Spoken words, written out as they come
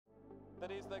that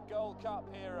is the Gold Cup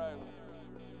hero.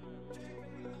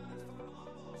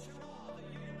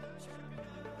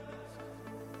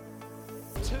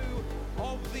 Two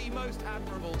of the most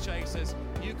admirable chasers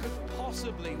you could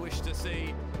possibly wish to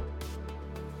see.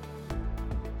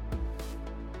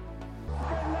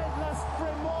 Relentless,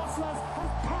 remorseless,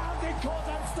 has pounded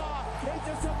Cordon Star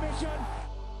into submission.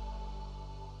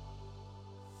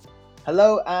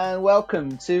 Hello and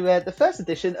welcome to the first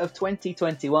edition of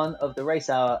 2021 of the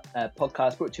Race Hour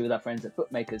podcast, brought to you with our friends at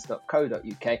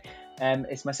bookmakers.co.uk.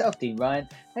 It's myself, Dean Ryan.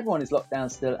 Everyone is locked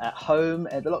down still at home.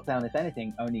 The lockdown, if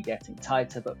anything, only getting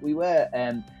tighter, but we were,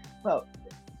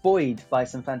 buoyed by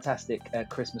some fantastic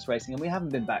Christmas racing, and we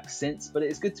haven't been back since, but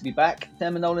it's good to be back.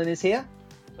 Dermot Nolan is here.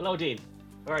 Hello, Dean.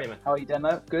 How are you, man? How are you,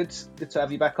 Demo? Good to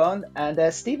have you back on.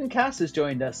 And Stephen Cass has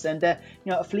joined us, and a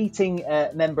fleeting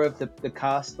member of the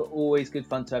cast, but always good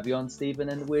fun to have you on, Stephen.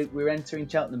 And we're entering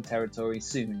Cheltenham territory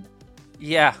soon.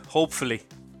 Yeah, hopefully.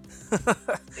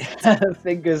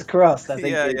 Fingers crossed. I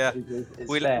think. Yeah. It's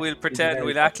We'll pretend,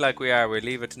 we'll act like we are. We'll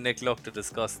leave it to Nick Luck to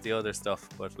discuss the other stuff,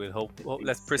 but we'll hope.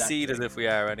 Let's proceed as if we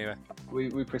are anyway.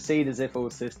 We proceed as if all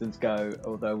systems go,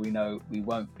 although we know we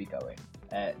won't be going.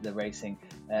 The racing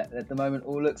at the moment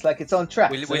all looks like it's on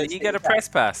track. Will he get a press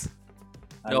pass?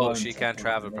 No, she can't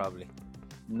travel probably. probably.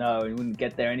 No, he wouldn't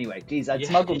get there anyway. Geez, I'd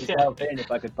smuggle myself in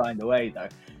if I could find a way, though.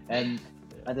 And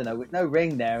I don't know, with no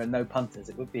ring there and no punters,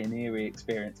 it would be an eerie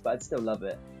experience, but I'd still love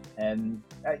it.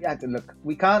 Look,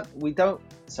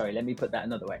 let me put that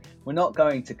another way. We're not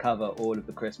going to cover all of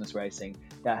the Christmas racing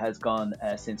that has gone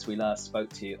since we last spoke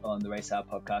to you on the Race Hour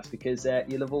podcast, because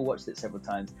you'll have all watched it several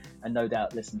times and no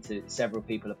doubt listened to several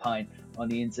people opine on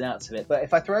the ins and outs of it. But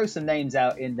if I throw some names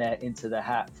out into the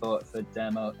hat for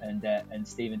Dermo and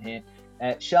Stephen here,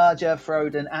 Sharjah,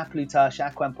 Frodon, Applutage,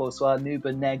 Aquan Poursoir,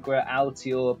 Nuba Negra,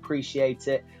 Altior, Appreciate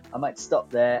It. I might stop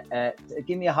there.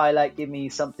 Give me a highlight. Give me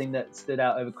something that stood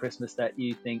out over Christmas that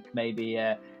you think maybe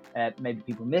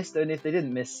people missed, and if they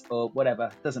didn't miss or whatever,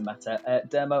 doesn't matter.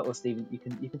 Dermo or Stephen,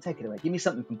 you can take it away. Give me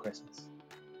something from Christmas.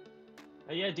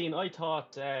 Yeah, Dean. I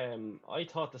thought the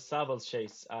Savills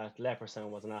chase at Leopardstown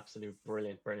was an absolute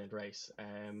brilliant race.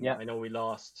 I know we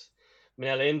lost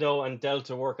Manella Indo and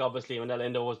Delta Work. Obviously, Manella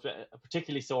Indo was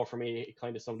particularly sore for me. It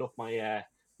kind of summed up my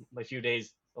few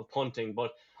days of punting,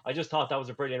 but I just thought that was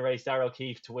a brilliant race. Darrell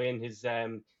O'Keefe to win his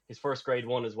first Grade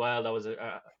 1 as well. That was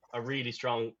a really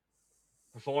strong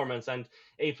performance. And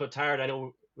Abe Tard, I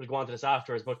know we'll go on to this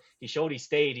afterwards, but he showed he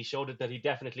stayed. He showed that he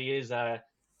definitely is a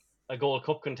Gold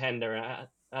Cup contender.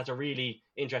 That's a really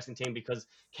interesting thing, because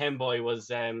Kenboy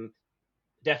was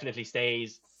definitely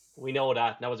stays. We know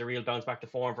that. That was a real bounce back to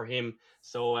form for him.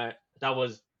 So that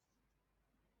was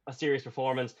a serious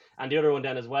performance. And the other one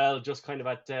then as well, just kind of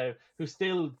at who's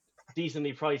still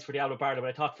decently priced for the Albert Barda, but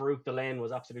I thought Farouk Delaine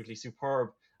was absolutely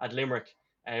superb at Limerick.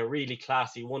 Really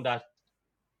classy, won that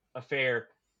affair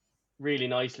really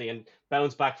nicely and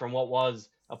bounced back from what was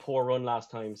a poor run last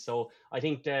time. So I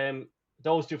think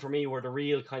those two for me were the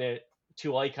real kind of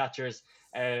two eye catchers.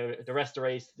 The rest of the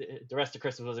race, the rest of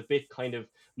Christmas was a bit kind of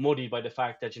muddied by the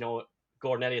fact that,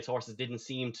 Gordon Elliott's horses didn't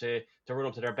seem to run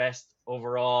up to their best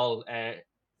overall.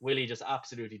 Willie just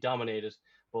absolutely dominated,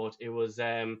 but it was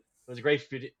a great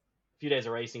few days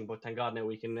of racing. But thank God now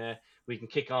we can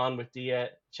kick on with the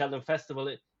Cheltenham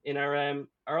Festival in our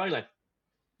island.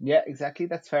 Yeah, exactly.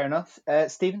 That's fair enough.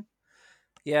 Stephen?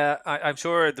 Yeah, I'm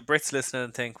sure the Brits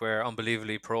listening think we're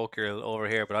unbelievably parochial over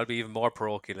here, but I'll be even more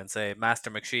parochial and say Master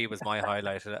McShee was my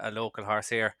highlight, a local horse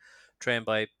here, trained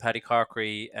by Paddy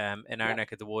Corkery in our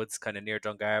neck of the woods, kind of near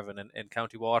Dungarvan in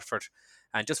County Waterford.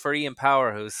 And just for Ian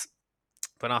Power, who's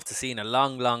been off the scene a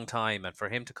long time, and for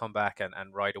him to come back and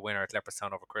ride a winner at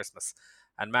Leopardstown over Christmas.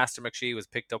 And Master McShee was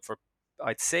picked up for,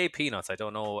 I'd say, peanuts. I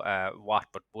don't know what,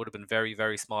 but would have been very,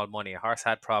 very small money. A horse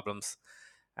had problems,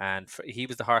 and he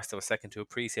was the horse that was second to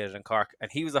Appreciate It in Cork.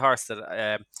 And he was the horse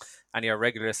that any of our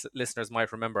regular listeners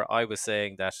might remember I was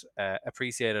saying that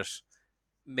Appreciate It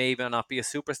may not be a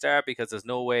superstar, because there's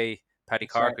no way Paddy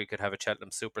Corkery could have a Cheltenham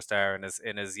superstar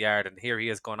in his yard, and here he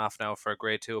is going off now for a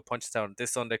Grade 2 at Punchestown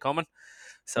this Sunday coming.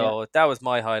 So that was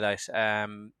my highlight.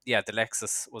 The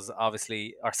Lexus was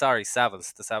obviously,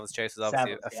 Savills. The Savills chase was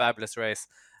obviously a fabulous race,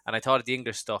 and I thought of the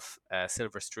English stuff.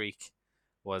 Silver Streak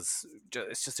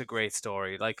it's just a great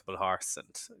story, likeable horse,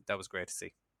 and that was great to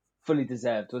see. Fully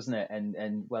deserved, wasn't it?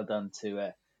 And well done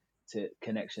to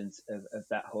connections of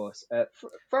that horse.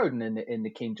 Frodon in the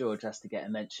King George has to get a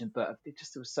mention, but there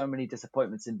were so many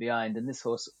disappointments in behind, and this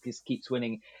horse just keeps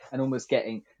winning and almost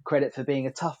getting credit for being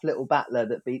a tough little battler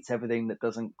that beats everything that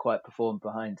doesn't quite perform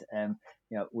behind.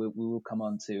 We will come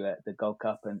on to the Gold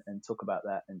Cup and talk about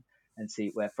that and and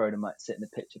see where Frodo might sit in the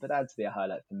picture. But that'd be a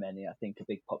highlight for many. I think a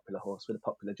big popular horse with a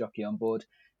popular jockey on board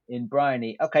in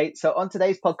Bryony. Okay, so on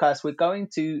today's podcast, we're going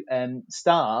to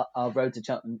start our Road to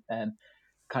Cheltenham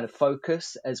kind of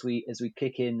focus as we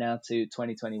kick in now to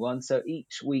 2021. So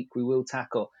each week we will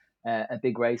tackle a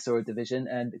big race or a division,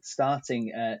 and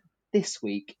starting this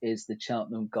week is the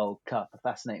Cheltenham Gold Cup, a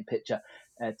fascinating picture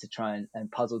to try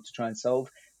and puzzle to try and solve.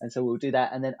 And so we'll do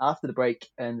that. And then after the break,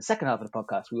 in the second half of the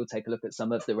podcast, we will take a look at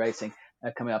some of the racing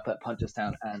coming up at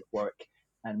Punchestown and Warwick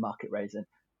and Market Rasen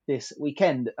this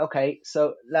weekend. Okay,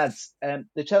 so lads,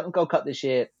 the Cheltenham Gold Cup this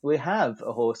year, we have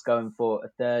a horse going for a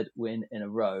third win in a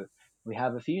row. We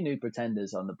have a few new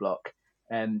pretenders on the block.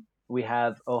 We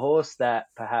have a horse that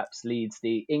perhaps leads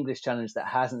the English Challenge that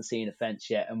hasn't seen a fence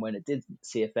yet, and when it did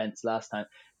see a fence last time,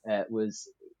 was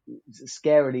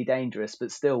scarily dangerous,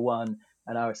 but still won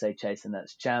an RSA chase, and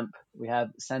that's Champ. We have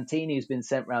Santini, who's been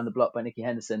sent round the block by Nicky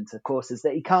Henderson to courses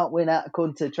that he can't win at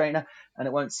according to the trainer, and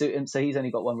it won't suit him, so he's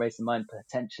only got one race in mind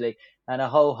potentially, and a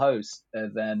whole host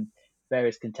of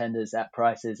various contenders at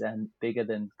prices and bigger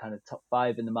than kind of top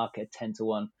 5 in the market, 10 to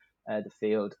 1 the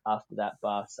field after that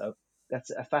bar. So that's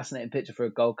a fascinating picture for a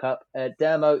Gold Cup.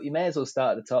 Dermo, you may as well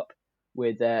start at the top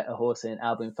with a horse in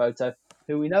Albion Photo,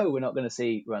 who we know we're not going to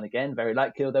see run again, very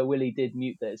likely, although Willie did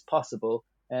mute that it's possible.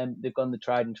 They've gone the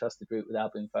tried and trusted route with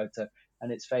Albion Photo,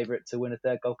 and it's favourite to win a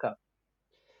third Gold Cup.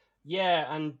 Yeah,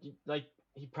 and like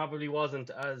he probably wasn't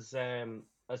as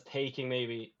taking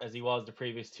maybe as he was the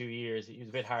previous 2 years. He was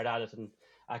a bit hard at it, and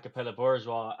Acapella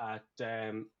Bourgeois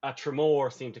at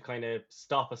Tremor seemed to kind of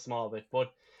stop a small bit,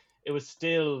 but it was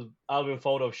still Albion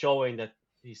Photo showing that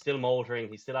he's still motoring,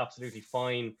 he's still absolutely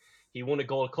fine. He won a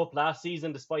Gold Cup last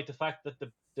season despite the fact that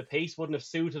the pace wouldn't have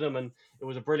suited him, and it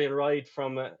was a brilliant ride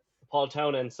from Paul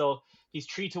Townend. So he's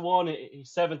 3 to 1,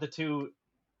 he's 7 to 2,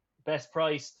 best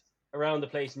priced around the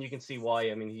place, and you can see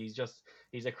why. I mean,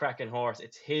 he's a cracking horse.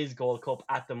 It's his Gold Cup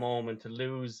at the moment. To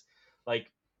lose like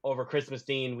over Christmas,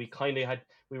 Dean,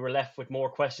 we were left with more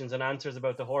questions and answers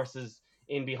about the horses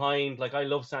in behind. Like, I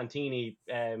love Santini.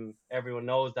 Everyone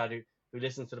knows that who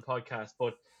listens to the podcast,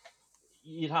 but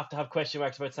you'd have to have question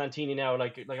marks about Santini now.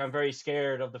 Like I'm very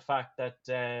scared of the fact that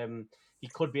he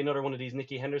could be another one of these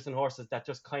Nicky Henderson horses that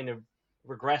just kind of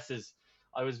regresses.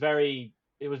 It was very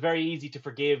easy to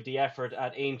forgive the effort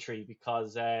at Aintree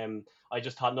because I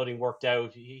just thought nothing worked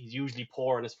out. He's usually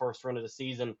poor in his first run of the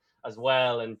season as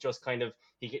well, and just kind of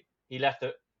he left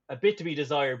a bit to be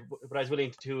desired, but I was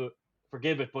willing to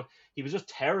forgive it. But he was just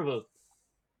terrible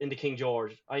in the King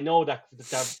George. I know that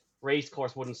race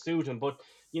course wouldn't suit him, but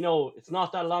you know, it's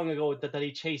not that long ago that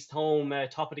he chased home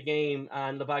Top of the Game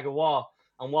and Le Bagua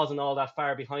and wasn't all that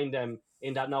far behind them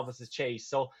in that novice's chase.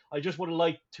 So I just would have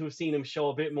liked to have seen him show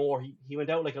a bit more. He went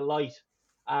out like a light,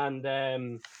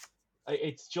 and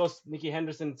it's just Nicky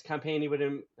Henderson's campaigning with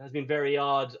him has been very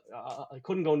odd. I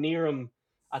couldn't go near him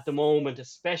at the moment,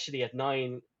 especially at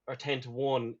 9 or 10 to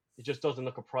 1. It just doesn't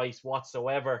look a price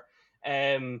whatsoever.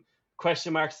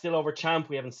 Question mark still over Champ.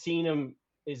 We haven't seen him.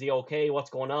 Is he okay? What's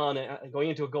going on?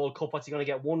 Going into a Gold Cup, what's he going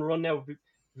to get? One run now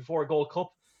before a Gold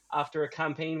Cup after a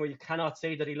campaign where you cannot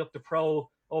say that he looked a pro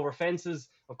over fences.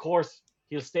 Of course,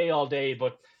 he'll stay all day,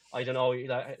 but I don't know.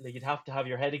 You'd have to have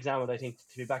your head examined, I think,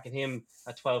 to be backing him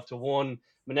at 12 to 1.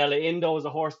 Manila Indo is a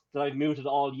horse that I've mooted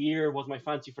all year. Was my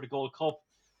fancy for the Gold Cup.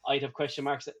 I'd have question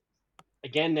marks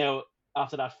again now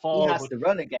after that fall. He has to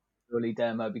run again, surely,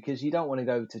 Dermo, because you don't want to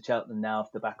go to Cheltenham now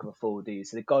off the back of a 4D,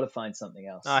 so they've got to find something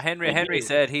else. Henry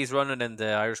said he's running in the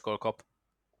Irish Gold Cup.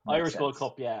 Irish Gold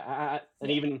Cup, yeah. And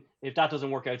even if that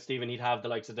doesn't work out, Stephen, he'd have the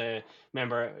likes of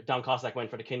remember, Don Cossack went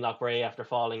for the Kinloch Bray after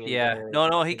falling.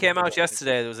 No, he came out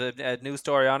yesterday. There was a news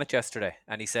story on it yesterday,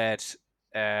 and he said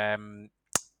a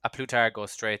Plutarch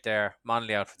goes straight there,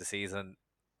 Monley out for the season,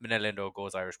 Manila Indo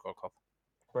goes Irish Gold Cup.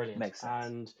 Brilliant. Makes sense.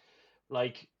 And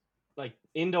like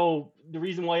Indo, the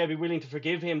reason why I'd be willing to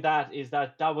forgive him that is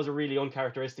that was a really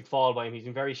uncharacteristic fall by him. He's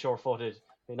been very sure-footed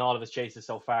in all of his chases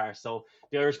so far. So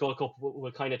the Irish Gold Cup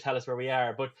will kind of tell us where we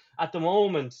are. But at the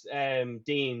moment,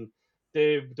 Dean,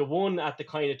 the one at the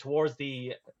kind of towards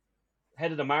the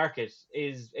head of the market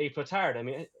is A Plotard.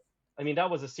 I mean that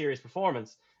was a serious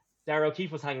performance. Darragh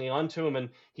O'Keefe was hanging on to him, and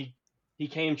he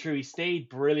came through. He stayed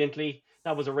brilliantly.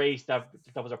 That was a race that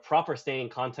was a proper staying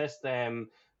contest.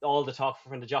 All the talk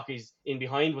from the jockeys in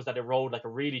behind was that it rode like a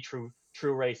really true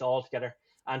race altogether.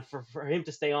 And for him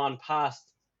to stay on past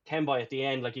Kemboy at the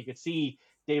end, like you could see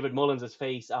David Mullins'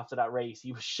 face after that race.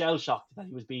 He was shell-shocked that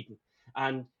he was beaten.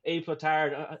 And A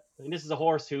Plotard, this is a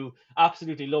horse who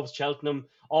absolutely loves Cheltenham.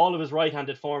 All of his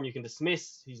right-handed form you can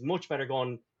dismiss. He's much better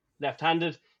going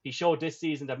left-handed. He showed this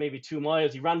season that maybe 2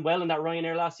 miles. He ran well in that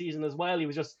Ryanair last season as well. He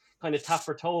was just kind of tap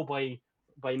for toe by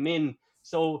Min.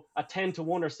 So at 10-1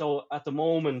 or so at the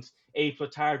moment, A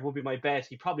Plotard would be my bet.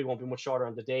 He probably won't be much shorter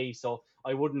on the day, so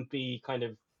I wouldn't be kind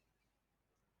of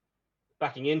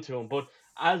backing into him. But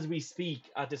as we speak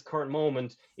at this current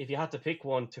moment, if you had to pick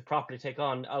one to properly take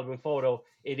on Album Photo,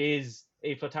 it is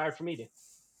A Plotard for me, Dean.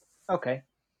 Okay.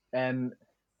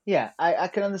 Yeah, I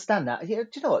can understand that. Yeah, do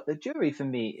you know what? The jury for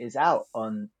me is out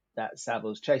on that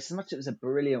Savills Chase. As much as it was a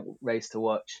brilliant race to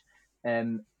watch,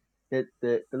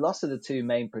 the loss of the two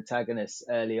main protagonists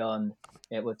early on,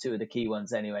 well, two of the key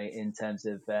ones anyway, in terms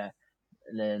of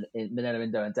Minella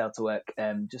Indo and Delta Work,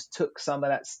 just took some of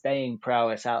that staying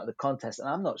prowess out of the contest. And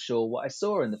I'm not sure what I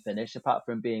saw in the finish, apart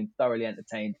from being thoroughly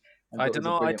entertained. I don't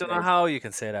know how you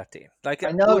can say that, Dean. Like,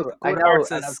 I know, good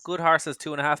horses, good horses,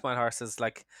 2.5 mile horses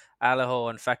like Allaho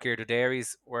and Fakir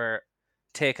Dudaris were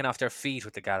taken off their feet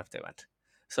with the gallop they went.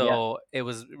 So it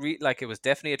was it was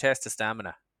definitely a test of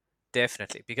stamina,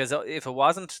 definitely. Because if it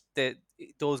wasn't,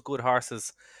 those good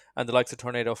horses and the likes of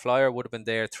Tornado Flyer would have been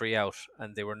there 3 out,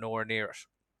 and they were nowhere near it.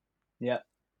 Yeah,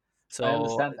 so I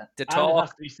understand that. And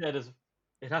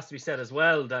it has to be said as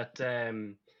well that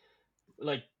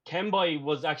like Kemboy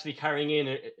was actually carrying in.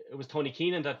 It was Tony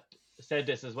Keenan that said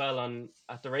this as well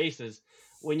at the races.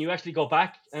 When you actually go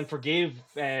back and forgive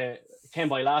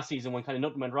Kemboy last season when kind of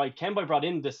nothing went right, Kemboy brought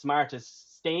in the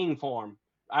smartest staying form,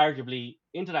 arguably,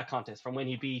 into that contest from when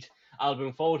he beat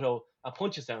Album Photo at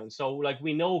Punchestown. So like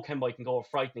we know Kemboy can go a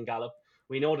frightening gallop.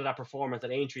 We know that performance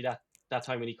at Aintree that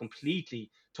time when he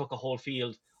completely took a whole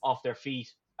field off their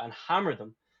feet and hammered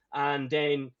them, and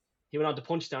then he went on to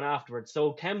Punchestown afterwards.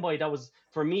 So Kemboy, that was,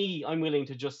 for me, I'm willing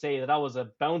to just say that was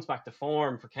a bounce back to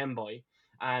form for Kemboy.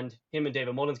 And him and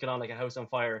David Mullins get on like a house on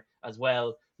fire as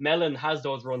well. Mellon has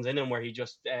those runs in him where he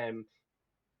just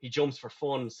he jumps for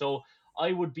fun. So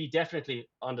I would be definitely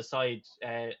on the side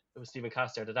with Stephen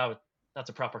Castor that's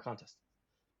a proper contest.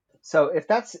 So if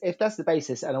that's the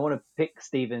basis, and I want to pick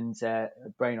Stephen's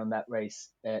brain on that race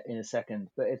in a second,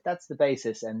 but if that's the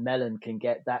basis and Mellon can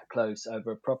get that close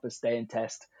over a proper stay and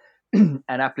test, and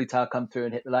A Plutard come through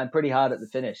and hit the line pretty hard at the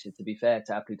finish, to be fair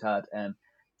to A Plutard,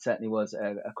 certainly was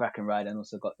a cracking ride and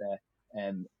also got there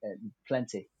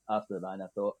plenty after the line, I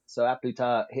thought. So A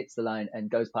Plutard hits the line and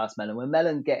goes past Mellon. When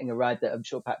Mellon getting a ride that I'm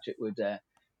sure Patrick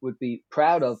would be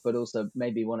proud of, but also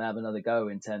maybe want to have another go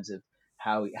in terms of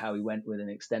how he went with an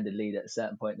extended lead at a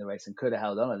certain point in the race and could have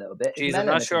held on a little bit. Jeez, I'm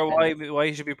not sure why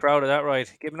he should be proud of that ride.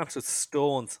 Giving up with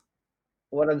stones.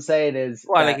 What I'm saying is,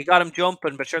 well, like he got him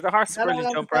jumping, but sure, the horse is a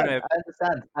brilliant jumper anyway.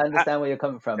 I understand where you're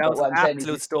coming from. That but was what I'm saying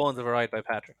absolute stones of a ride by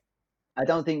Patrick. I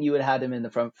don't think you would have had him in the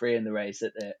front three in the race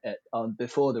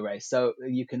before the race. So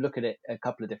you can look at it a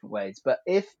couple of different ways. But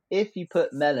if you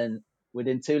put Mellon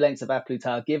within 2 lengths of A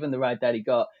Plutard, given the ride that he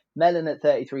got, Mellon at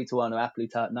 33-1 or A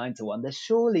Plutard 9-1, there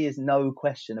surely is no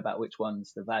question about which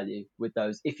one's the value with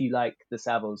those, if you like the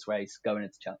Savills race going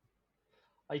into Cheltenham.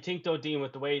 I think though, Dean,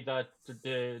 with the way that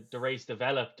the race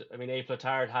developed, I mean, A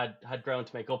Plotard had ground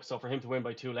to make up, so for him to win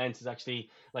by 2 lengths is actually,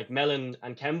 like, Mellon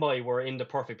and Kemboy were in the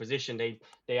perfect position. They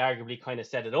arguably kind of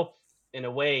set it up in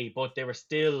a way, but they were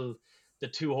still the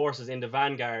 2 horses in the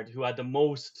vanguard who had the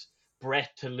most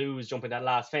breath to lose jumping that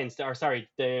last fence,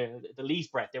 the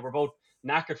least breath. They were both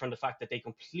knackered from the fact that they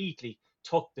completely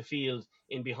took the field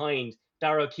in behind.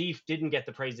 Darrell Keefe didn't get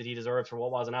the praise that he deserved for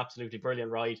what was an absolutely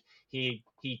brilliant ride. He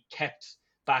kept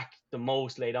back the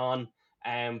most late on,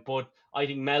 but I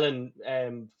think Mellon,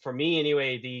 for me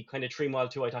anyway, the kind of 3 mile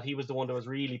 2, I thought he was the one that was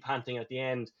really panting at the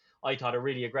end. I thought a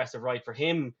really aggressive ride for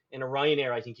him in a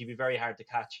Ryanair. I think he'd be very hard to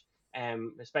catch,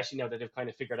 especially now that they've kind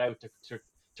of figured out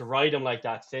to ride him like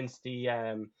that since the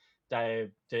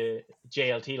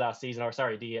JLT last season,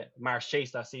 the Marsh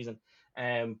Chase last season.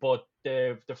 But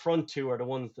the front 2 are the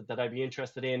ones that I'd be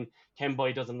interested in.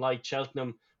 Kemboy doesn't like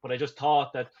Cheltenham, but I just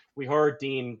thought that we heard,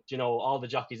 Dean, all the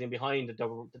jockeys in behind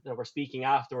that were speaking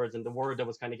afterwards, and the word that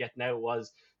was kind of getting out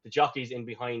was the jockeys in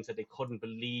behind said they couldn't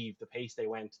believe the pace they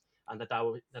went, and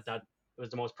that was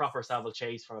the most proper Savile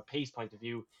Chase from a pace point of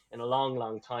view in a long,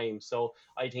 long time. So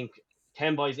I think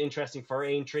Kemboy's interesting for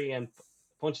Aintree and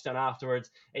Punchestown afterwards.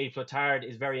 A Plotard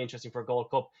is very interesting for a Gold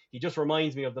Cup. He just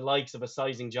reminds me of the likes of a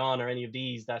Sizing John or any of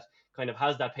these that kind of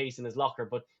has that pace in his locker,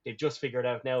 but they've just figured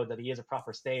out now that he is a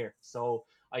proper stayer. So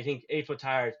I think A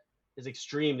Plotard is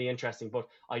extremely interesting, but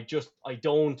I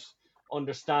don't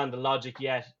understand the logic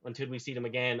yet until we see them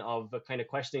again of kind of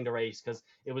questioning the race, because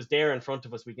it was there in front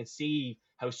of us. We can see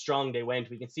how strong they went.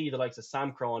 We can see the likes of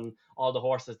Sam Crow and all the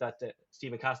horses that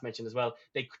Stephen Cass mentioned as well.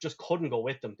 They just couldn't go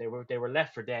with them. They were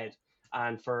left for dead.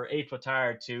 And for A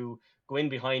Plotard to go in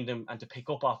behind him and to pick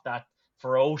up off that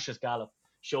ferocious gallop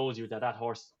shows you that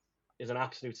horse is an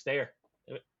absolute stayer,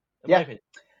 in my opinion.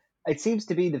 It seems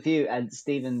to be the view, and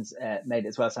Stephen's made it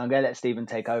as well. So I'm going to let Stephen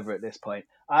take over at this point.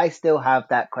 I still have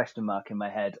that question mark in my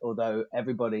head, although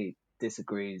everybody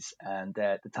disagrees, and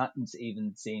the Titans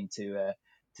even seem to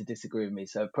disagree with me.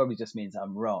 So it probably just means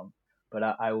I'm wrong. But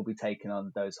I will be taking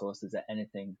on those horses at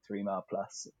anything 3 mile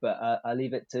plus. But I'll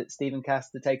leave it to Stephen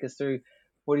Cass to take us through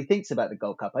what he thinks about the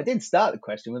Gold Cup. I did start the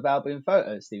question with Album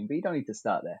Photos, Stephen, but you don't need to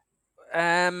start there.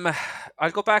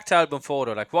 I'll go back to Album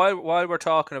Photo. Like while we're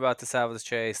talking about the Savills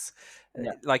Chase,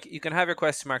 like you can have your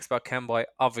question marks about Kemboy.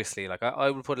 Obviously, like I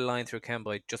would put a line through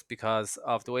Kemboy just because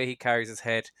of the way he carries his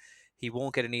head. He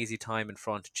won't get an easy time in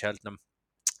front at Cheltenham.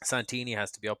 Santini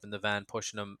has to be up in the van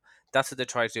pushing him. That's what they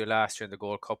tried to do last year in the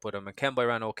Gold Cup with him. And Kemboy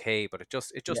ran okay, but it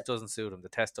just doesn't suit him. The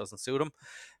test doesn't suit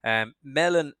him.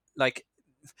 Mellon, like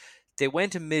they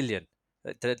went a million.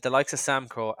 The likes of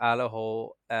Samcro,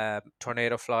 Alaho,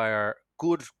 Tornado Flyer,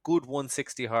 good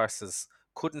 160 horses,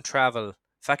 couldn't travel.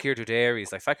 Fakir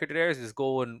Dudaris, like Fakir Dudaris was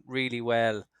going really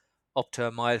well up to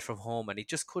a mile from home, and he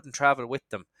just couldn't travel with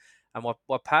them. And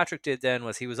what Patrick did then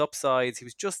was he was upsides, he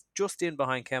was just in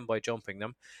behind Kemboy jumping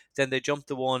them. Then they jumped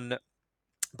the one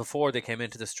before they came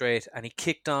into the straight, and he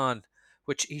kicked on,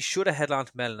 which he should have held on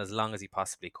to Mellon as long as he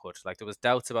possibly could. Like there was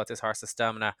doubts about this horse's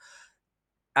stamina.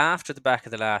 After the back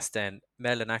of the last, then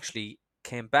Mellon actually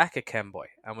came back at Kemboy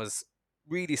and was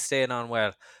really staying on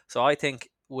well. So I think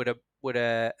with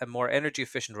a more energy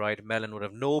efficient ride, Mellon would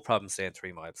have no problem staying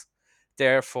 3 miles.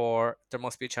 Therefore, there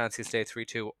must be a chance he'll stay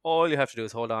 3-2. All you have to do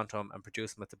is hold on to him and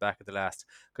produce him at the back of the last,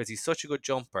 because he's such a good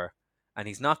jumper and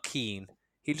he's not keen.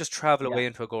 He'll just travel away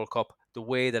into a Gold Cup the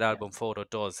way that Album Photo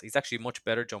does. He's actually a much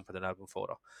better jumper than Album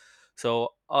Photo.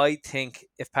 So I think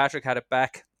if Patrick had it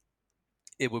back,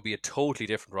 it would be a totally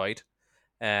different ride.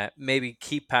 Maybe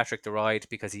keep Patrick the ride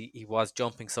because he was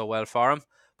jumping so well for him,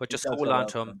 but just hold on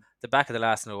to him. The back of the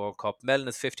last in the World Cup, Mellon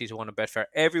is 50 to 1 in Betfair.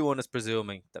 Everyone is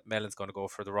presuming that Mellon's going to go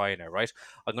for the Ryanair, right?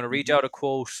 I'm going to read out a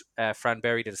quote Fran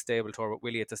Berry did a stable tour with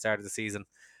Willie at the start of the season.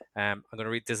 I'm going to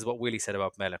read, this is what Willie said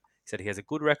about Mellon. He said he has a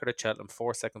good record at Cheltenham,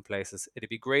 4 second places. It'd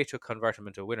be great to convert him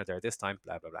into a winner there this time,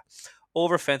 blah, blah, blah.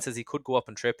 Over fences, he could go up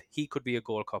and trip. He could be a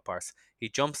Gold Cup horse. He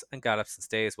jumps and gallops and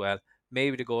stays well.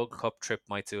 Maybe the Gold Cup trip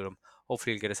might suit him.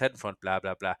 Hopefully he'll get his head in front, blah,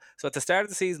 blah, blah. So at the start of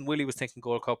the season, Willie was thinking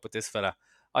Gold Cup with this fella.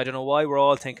 I don't know why we're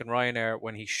all thinking Ryanair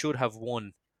when he should have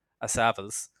won a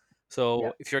Savills.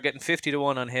 So if you're getting 50 to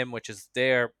 1 on him, which is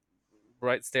there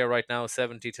right now,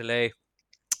 70 to lay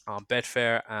on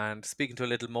Betfair, and speaking to a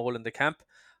little mole in the camp,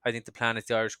 I think the plan is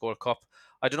the Irish Gold Cup.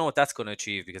 I don't know what that's going to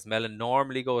achieve because Mellon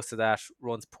normally goes to that,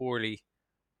 runs poorly,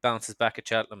 bounces back at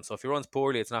Cheltenham. So if he runs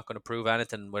poorly, it's not going to prove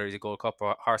anything whether he's a Gold Cup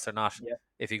horse or not.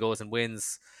 If he goes and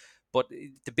wins. But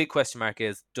the big question mark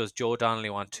is, does Joe Donnelly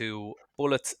want 2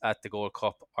 bullets at the Gold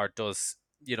Cup, or does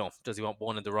he want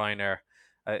 1 in the Ryanair?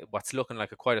 What's looking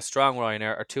like quite a strong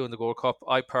Ryanair, or 2 in the Gold Cup?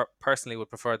 I personally would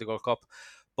prefer the Gold Cup.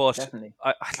 But definitely.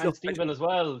 And Stephen as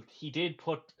well, he did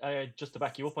put, just to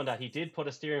back you up on that, he did put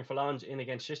a steering phalange in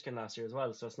against Shishkin last year as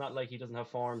well. So it's not like he doesn't have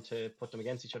form to put them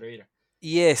against each other either.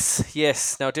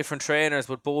 Yes. Now, different trainers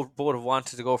would both have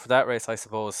wanted to go for that race, I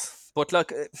suppose. But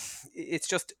look, it's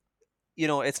just,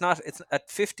 it's at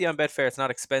 50 on Betfair, it's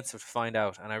not expensive to find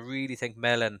out. And I really think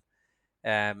Mellon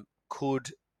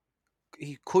could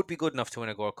be good enough to win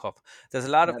a Gold Cup. There's a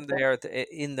lot of them there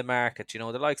in the market, the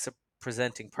likes of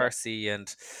Presenting Percy,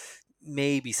 and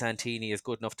maybe Santini is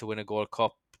good enough to win a Gold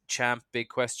Cup. Champ, big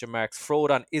question marks.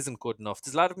 Frodon isn't good enough.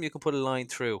 There's a lot of them you can put a line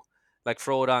through, like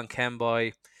Frodon,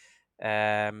 Kemboy,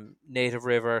 Native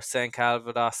River, St.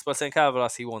 Calvados. Well, St.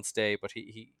 Calvados he won't stay, but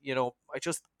he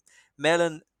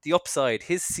Mellon, the upside,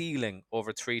 his ceiling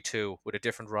over 3-2 with a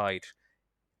different ride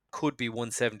could be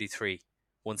 173,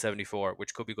 174,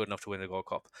 which could be good enough to win the Gold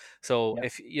Cup. So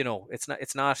if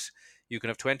it's not you can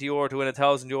have €20 to win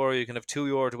 €1,000, you can have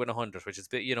 €2 to win 100, which is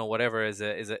whatever is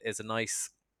a nice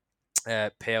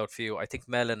payout for you. I think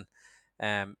Mellon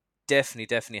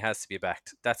definitely has to be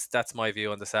backed. That's my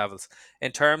view on the Savills.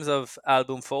 In terms of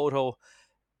Album Photo,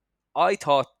 I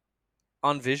thought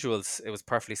on visuals it was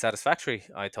perfectly satisfactory.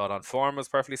 I thought on form it was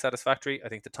perfectly satisfactory. I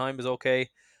think the time is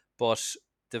okay, but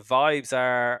the vibes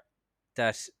are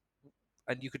that,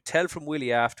 and you could tell from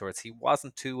Willie afterwards, he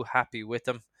wasn't too happy with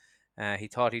them. He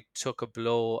thought he took a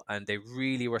blow, and they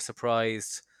really were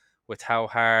surprised with how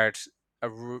hard,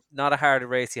 not a hard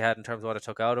race he had in terms of what it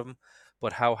took out of him,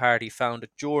 but how hard he found it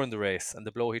during the race and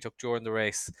the blow he took during the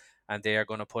race, and they are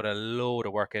going to put a load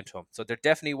of work into him. So they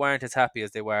definitely weren't as happy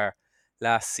as they were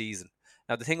last season.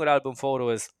 Now, the thing with Album Photo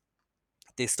is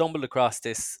they stumbled across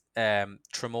this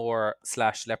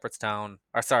Tramore/Leopardstown,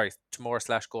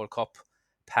 Tramore/Gold Cup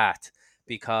path,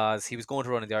 because he was going to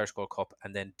run in the Irish Gold Cup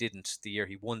and then didn't the year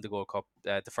he won the Gold Cup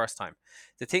the first time.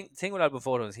 The thing with Albin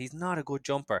Photo is he's not a good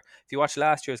jumper. If you watch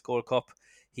last year's Gold Cup,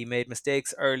 he made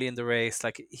mistakes early in the race.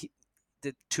 Like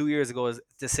the 2 years ago is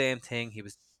the same thing. He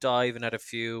was diving at a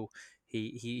few.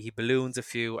 He balloons a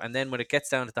few, and then when it gets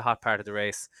down to the hot part of the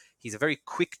race, he's a very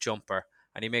quick jumper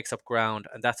and he makes up ground,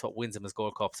 and that's what wins him his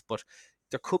Gold Cups. But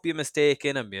there could be a mistake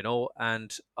in him,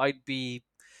 and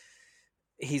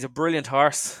he's a brilliant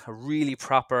horse, a really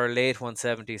proper late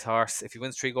 170s horse. If he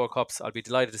wins 3 Gold Cups, I'll be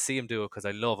delighted to see him do it because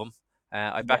I love him.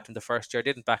 I backed him the first year,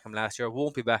 didn't back him last year,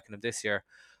 won't be backing him this year.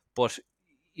 But,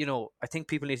 I think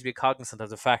people need to be cognizant of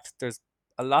the fact there's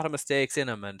a lot of mistakes in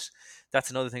him, and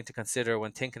that's another thing to consider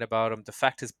when thinking about him. The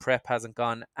fact his prep hasn't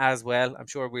gone as well, I'm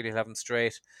sure we'll have him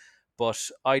straight, but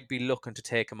I'd be looking to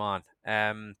take him on.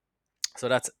 So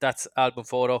that's Albin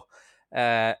Photo.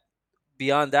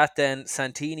 Beyond that, then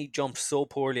Santini jumped so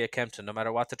poorly at Kempton. No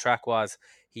matter what the track was,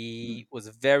 he was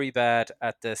very bad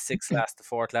at the 6th last, the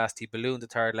 4th last. He ballooned the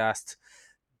 3rd last.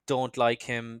 Don't like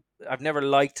him. I've never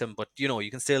liked him, but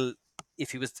you can still,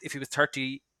 if he was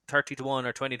 30 to 1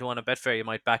 or 20 to 1 on Betfair, you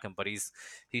might back him. But he's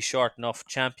short enough.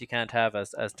 Champ you can't have,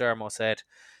 as Dermo said.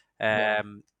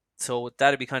 So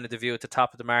that'd be kind of the view at the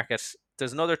top of the market.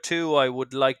 There's another 2 I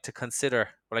would like to consider.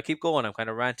 Well, I keep going. I'm kind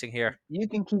of ranting here. You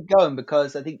can keep going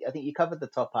because I think you covered the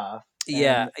top half.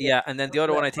 Yeah. And then the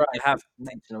other one I think you have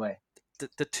mention away.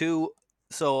 The 2.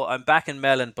 So I'm back in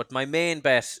Mellon, but my main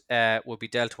bet would be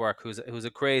Delta who's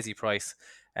a crazy price.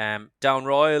 Down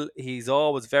Royal, he's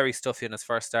always very stuffy in his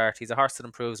first start. He's a horse that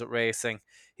improves at racing.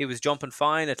 He was jumping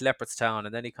fine at Leopardstown,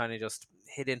 and then he kind of just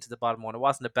hit into the bottom one. It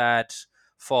wasn't a bad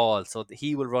fall, so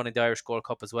he will run in the Irish Gold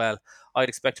Cup as well. I'd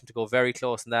expect him to go very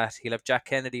close in that. He'll have Jack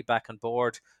Kennedy back on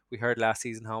board. We heard last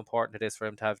season how important it is for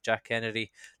him to have Jack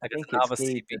Kennedy. I think it's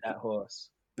key to that horse.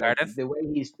 Pardon? The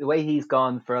way he's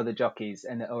gone for other jockeys,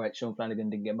 and all right, Sean Flanagan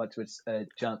didn't get much of a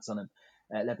chance on him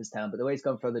at Leopardstown, but the way he's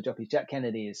gone for other jockeys, Jack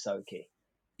Kennedy is so key.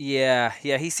 Yeah,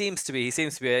 he seems to be.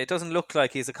 It doesn't look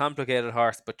like he's a complicated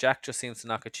horse, but Jack just seems to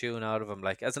knock a tune out of him.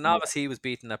 Like as a novice, he was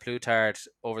beaten at Plutard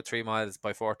over 3 miles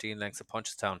by 14 lengths at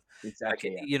Punchestown.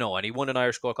 Exactly. And he won an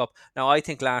Irish Gold Cup. Now I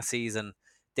think last season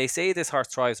they say this horse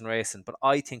thrives in racing, but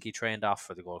I think he trained off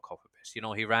for the Gold Cup a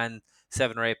bit. He ran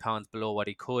 7 or 8 pounds below what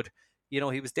he could. He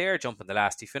was there jumping the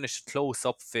last. He finished close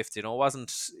up 5th.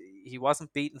 He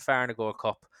wasn't beaten far in the Gold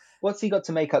Cup. What's he got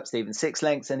to make up, Stephen? 6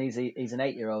 lengths, and he's an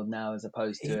 8-year-old now, as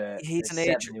opposed to he's a an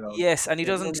 7-year-old. Yes, and he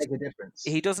doesn't make a difference.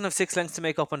 He doesn't have 6 lengths to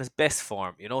make up on his best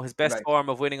form. His best form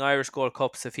of winning Irish Gold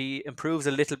Cups. If he improves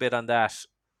a little bit on that,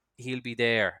 he'll be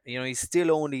there. He's still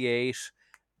only 8,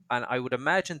 and I would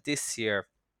imagine this year,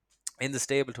 in the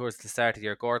stable towards the start of the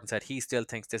year, Gordon said he still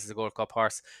thinks this is a Gold Cup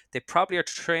horse. They probably are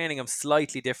training him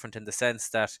slightly different in the sense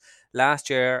that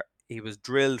last year he was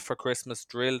drilled for Christmas,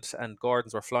 and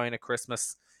Gordons were flying at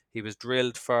Christmas. He was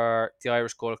drilled for the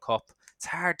Irish Gold Cup. It's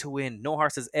hard to win. No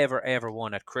horse has ever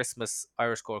won at Christmas,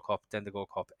 Irish Gold Cup, then the Gold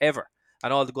Cup, ever.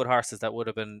 And all the good horses that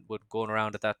would going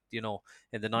around at that, in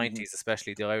the 90s,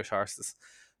 especially the Irish horses.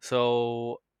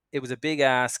 So it was a big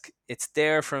ask. It's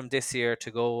there for him this year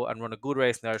to go and run a good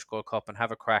race in the Irish Gold Cup and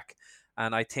have a crack.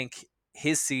 And I think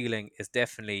his ceiling is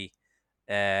definitely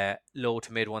low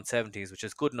to mid 170s, which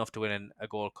is good enough to win a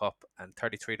Gold Cup, and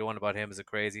 33 to 1 about him is a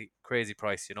crazy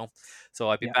price, So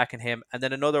I'd be backing him. And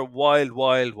then another wild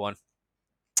one,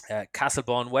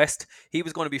 Castlebone West. He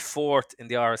was going to be 4th in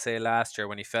the RSA last year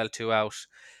when he fell 2 out.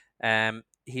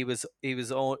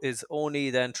 His only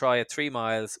then try at 3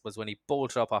 miles was when he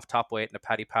bolted up off top weight in a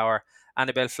Paddy Power.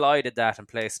 Annabelle Fly did that and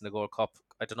placed in the Gold Cup.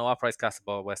 I don't know what price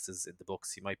Castlebone West is in the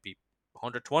books. He might be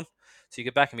 100 to 1, so you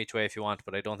can back him each way if you want,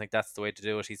 but I don't think that's the way to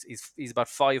do it. He's about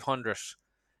 500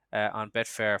 on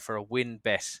Betfair for a win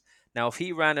bet. Now if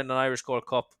he ran in an Irish Gold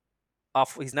Cup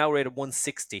he's now rated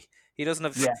 160. He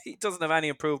doesn't have any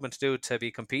improvement to do to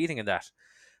be competing in that.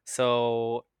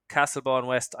 So Castlebone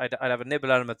West, I'd have a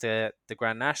nibble at him at the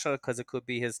Grand National because it could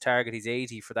be his target. He's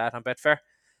 80 for that on Betfair,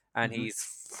 and he's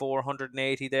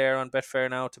 480 there on Betfair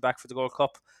now to back for the Gold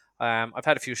Cup. I've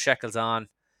had a few shekels on.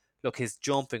 Look, his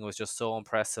jumping was just so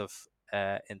impressive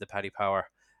in the Paddy Power,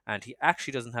 and he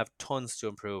actually doesn't have tons to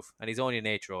improve, and he's only an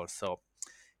 8-year-old, so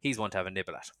he's one to have a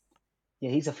nibble at. Yeah,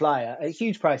 he's a flyer.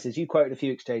 Huge prices. You quoted a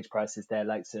few exchange prices there,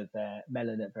 likes of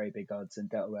Mellon at very big odds and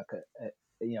Delta Work at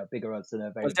bigger odds than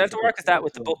a very. Well, Delta Work is that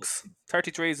with the books.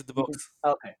 33s with the books.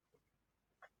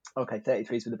 Okay, 33s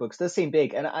with the books does seem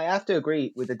big, and I have to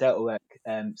agree with the Delta Work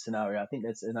scenario. I think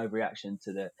there's an overreaction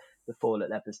to the fall at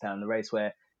Leopardstown, the race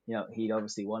where he'd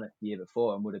obviously won it the year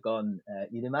before and would have gone.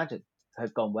 You'd imagine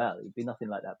has gone well. It'd be nothing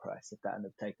like that price if that hadn't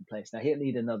have taken place. Now he'll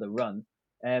need another run.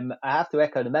 I have to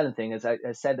echo the Mellon thing, as I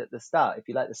said at the start. If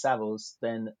you like the Savills,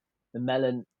 then the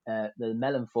Mellon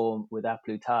form with A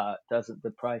Plus Tard doesn't,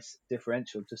 the price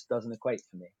differential just doesn't equate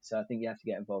for me. So I think you have to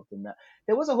get involved in that.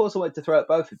 There was a horse I wanted to throw at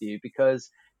both of you because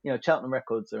Cheltenham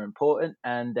records are important,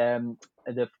 and the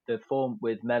form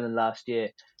with Mellon last year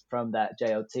from that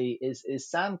JLT is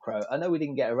Sam Crow. I know we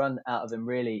didn't get a run out of him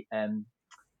really.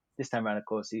 This time around, of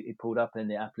course, he pulled up in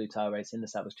the A Plus Tard race in the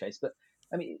Savills Chase, but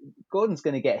I mean, Gordon's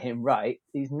going to get him right.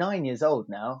 He's 9 years old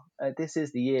now. This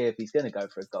is the year if he's going to go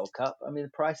for a Gold Cup. I mean, the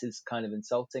price is kind of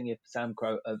insulting if Sam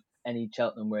Crow of any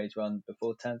Cheltenham where he's run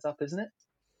before turns up, isn't it?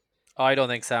 I don't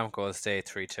think Sam Crow will stay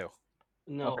 3-2.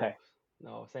 No. Okay.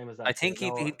 No, same as that. I think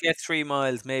he'd get 3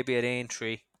 miles, maybe at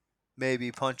Aintree,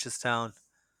 maybe Punchestown.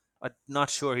 I'm not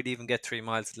sure he'd even get 3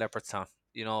 miles at Leopardstown,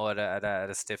 at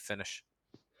a stiff finish.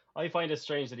 I find it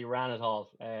strange that he ran at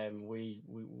all. We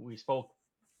spoke.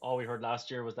 All we heard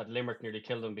last year was that Limerick nearly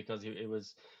killed him because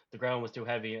the ground was too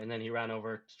heavy, and then he ran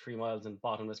over 3 miles in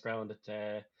bottomless ground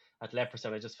at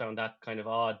Leopardstown. I just found that kind of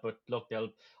odd. But look,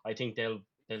 I think they'll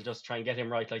just try and get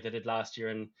him right like they did last year,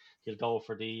 and he'll go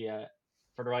for the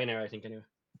Ryanair, I think, anyway.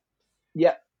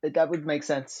 Yeah, that would make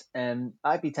sense.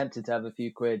 I'd be tempted to have a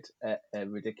few quid at a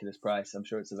ridiculous price. I'm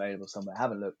sure it's available somewhere. I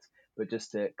haven't looked, but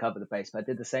just to cover the base. But I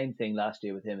did the same thing last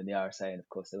year with him in the RSA, and of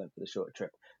course they went for the shorter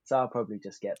trip. So I'll probably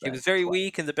just get that. He was very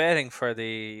weak in the betting for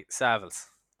the Savills.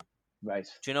 Right.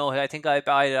 Do you know? I think I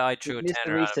threw a missed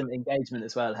tenner. The recent engagement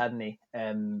as well, hadn't he?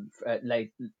 At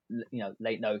late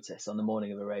notice on the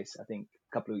morning of a race. I think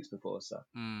a couple of weeks before. So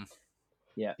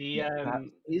yeah,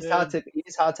 he's hard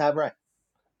to have right.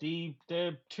 The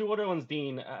two other ones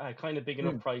being kind of big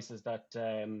enough prices that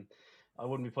I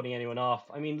wouldn't be putting anyone off.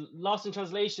 I mean, Lost in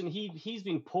Translation, he's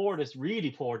been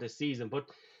really poor this season, but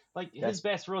his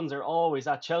best runs are always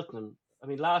at Cheltenham. I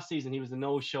mean, last season he was a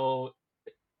no-show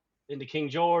in the King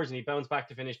George, and he bounced back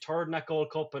to finish third in that Gold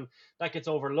Cup, and that gets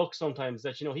overlooked sometimes.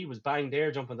 That he was banged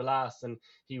there jumping the last, and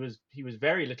he was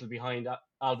very little behind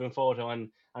Albin Photo and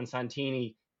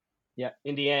Santini. Yeah.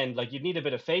 In the end, you'd need a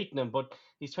bit of faith in him, but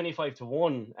he's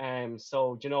 25-1.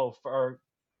 So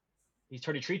he's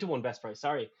 33-1 best price.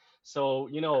 Sorry. So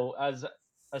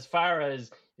as far as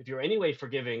if you're anyway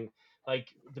forgiving,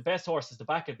 the best horses to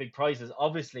back at big prizes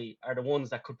obviously are the ones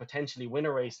that could potentially win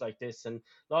a race like this. And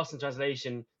Lost in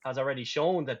Translation has already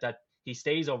shown that he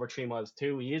stays over 3 miles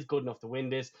too. He is good enough to win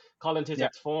this. Colin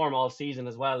Tissert's form all season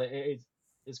as well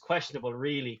is questionable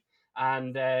really,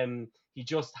 and he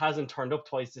just hasn't turned up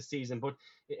twice this season. But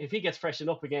if he gets freshened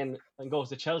up again and goes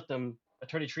to Cheltenham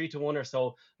at 33-1 or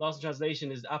so, Lost in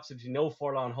Translation is absolutely no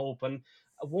forlorn hope. And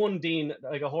one, Dean,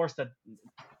 a horse that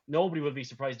nobody will be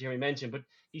surprised to hear me mention, but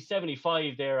he's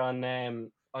 75 there on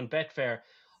Betfair.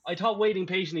 I thought Waiting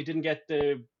Patiently didn't get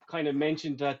the kind of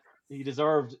mention that he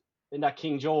deserved in that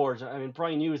King George. I mean,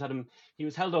 Brian Hughes had him, he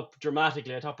was held up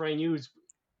dramatically. I thought Brian Hughes,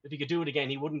 if he could do it again,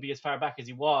 he wouldn't be as far back as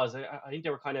he was. I think they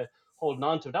were kind of holding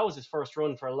on to it. That was his first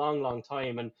run for a long, long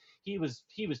time, and he was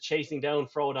chasing down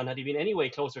Frodon. Had he been anyway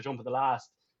closer jump at the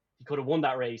last, he could have won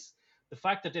that race. The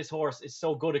fact that this horse is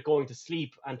so good at going to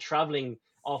sleep and travelling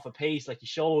off a pace like he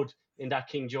showed in that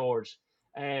King George,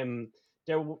 it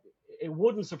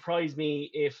wouldn't surprise me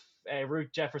if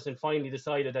Ruth Jefferson finally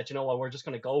decided that, we're just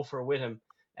going to go for it with him.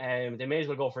 They may as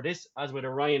well go for this as with a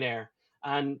Ryanair.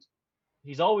 And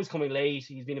he's always coming late.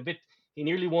 He's been he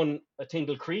nearly won a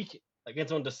Tingle Creek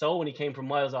against Undisso when he came from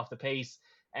miles off the pace.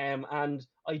 And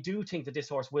I do think that this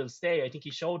horse will stay. I think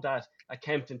he showed that at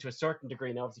Kempton to a certain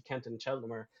degree. Now, obviously, Kempton and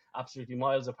Cheltenham are absolutely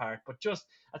miles apart. But just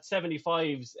at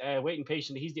 75s, Waiting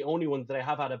Patiently, he's the only one that I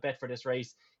have had a bet for this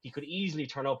race. He could easily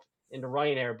turn up in the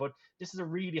Ryanair. But this is a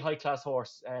really high-class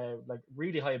horse,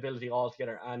 really high ability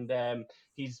altogether. And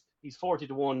he's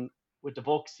 40-1 with the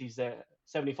books. He's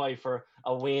 75 for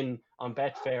a win on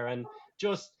Betfair. And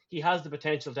just he has the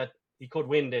potential that he could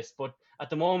win this. But at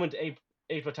the moment, A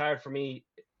Plus Tard for me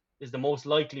is the most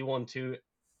likely one to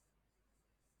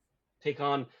take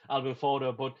on Albin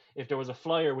Photo. But if there was a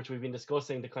flyer, which we've been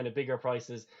discussing, the kind of bigger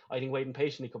prices, I think Waiting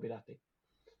Patiently could be that thing.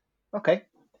 Okay.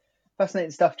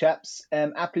 Fascinating stuff, chaps.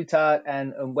 A Plus Tard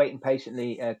and Waiting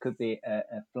Patiently could be a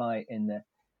fly in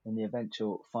the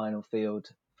eventual final field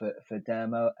for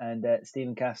Dermo. And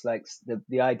Stephen Cass likes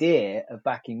the idea of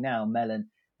backing now Mellon,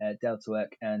 Delta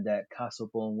Work and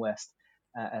Castlebourne West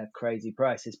at crazy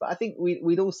prices. But I think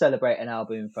we'd all celebrate an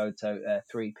Albin Photo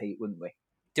 3-peat, wouldn't we?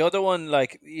 The other one,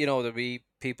 there'll be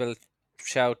people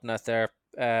shouting at their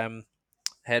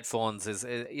headphones is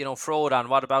Frodon.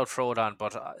 What about Frodon?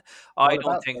 But I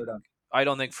don't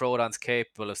think Frodon's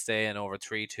capable of staying over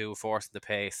 3-2, forcing the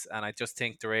pace, and I just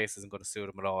think the race isn't going to suit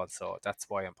him at all. So that's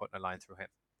why I'm putting a line through him.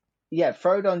 Yeah,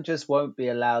 Frodon just won't be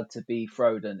allowed to be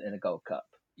Frodon in a Gold Cup.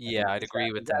 Yeah, I'd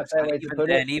agree with is that that. a fair And way to even put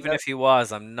then, it? even if he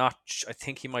was, I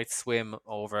think he might swim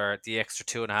over the extra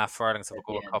 2.5 furlongs of a At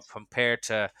the Gold end. Cup compared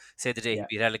to, say, the day Yeah.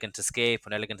 he beat Elegant Escape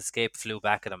when Elegant Escape flew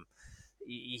back at him.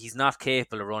 He's not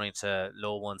capable of running to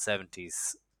low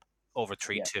 170s over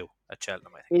 3-2 at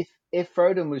Cheltenham, I think. If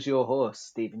Frodon was your horse,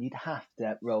 Stephen, you'd have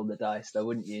to roll the dice, though,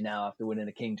 wouldn't you? Now after winning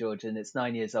a King George, and it's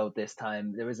 9 years old this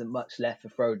time, there isn't much left for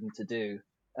Frodon to do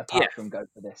Yeah, apart from go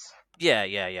for this. yeah.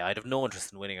 I'd have no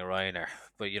interest in winning a Ryanair,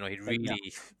 but he'd No.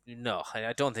 really no.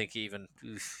 I don't think even.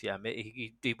 Yeah,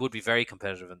 he would be very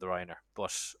competitive in the Ryanair,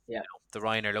 but Yeah. the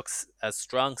Ryanair looks as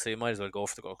strong, so you might as well go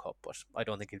for the Gold Cup. But I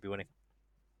don't think he'll be winning.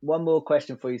 One more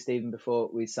question for you, Stephen, before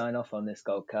we sign off on this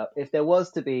Gold Cup. If there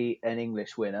was to be an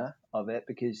English winner of it,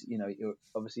 because you're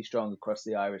obviously strong across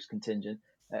the Irish contingent,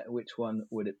 which one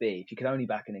would it be? If you could only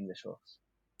back an English horse.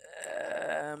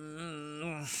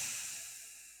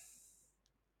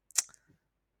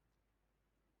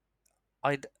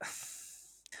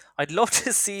 I'd love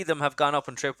to see them have gone up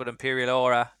and tripped with Imperial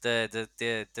Aura. The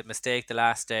mistake the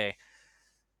last day.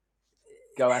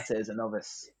 Go at it as a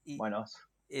novice. Why not?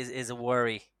 Is a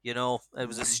worry. It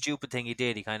was a stupid thing he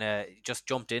did. He kind of just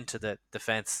jumped into the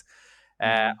fence.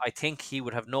 I think he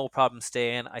would have no problem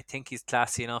staying. I think he's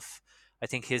classy enough. I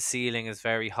think his ceiling is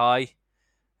very high.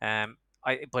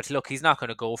 But look, he's not going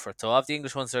to go for it. So of the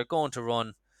English ones that are going to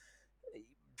run,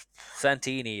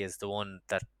 Santini is the one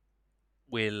that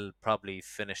will probably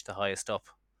finish the highest up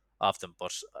of them.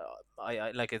 But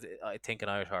I think an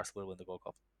Irish horse will win the Gold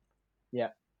Cup. Yeah.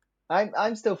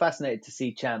 I'm still fascinated to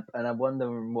see Champ, and I'm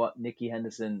wondering what Nicky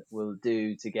Henderson will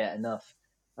do to get enough.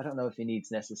 I don't know if he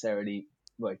needs necessarily.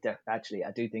 Well, actually,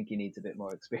 I do think he needs a bit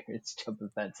more experience jumping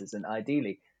fences, and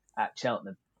ideally at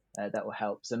Cheltenham, that will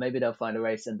help. So maybe they'll find a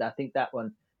race, and I think that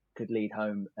one could lead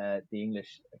home the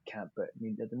English camp. But I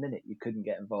mean, at the minute, you couldn't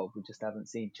get involved. We just haven't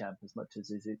seen Champ as much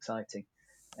as is exciting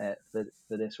for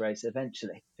this race.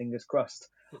 Eventually, fingers crossed.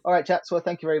 All right, chaps. Well,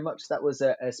 thank you very much. That was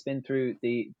a spin through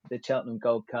the Cheltenham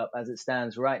Gold Cup as it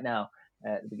stands right now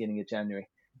at the beginning of January.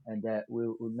 And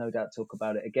we'll no doubt talk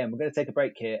about it again. We're going to take a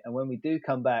break here. And when we do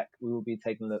come back, we will be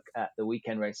taking a look at the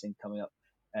weekend racing coming up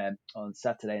on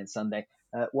Saturday and Sunday.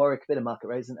 Warwick, a bit of market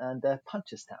racing, and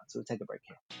Punchestown. So we'll take a break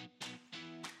here.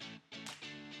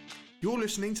 You're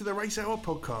listening to the Race Hour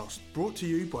podcast, brought to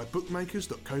you by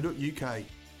bookmakers.co.uk.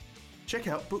 Check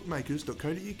out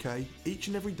bookmakers.co.uk each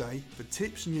and every day for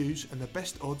tips, news and the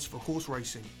best odds for horse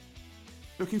racing.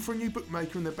 Looking for a new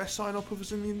bookmaker and the best sign-up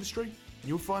offers in the industry?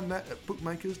 You'll find that at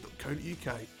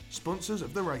bookmakers.co.uk, sponsors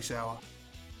of the Race Hour.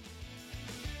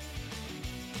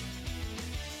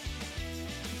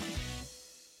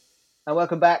 And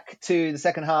welcome back to the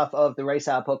second half of the Race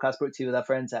Hour podcast, brought to you with our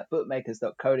friends at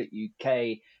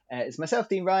bookmakers.co.uk. It's myself,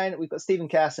 Dean Ryan. We've got Stephen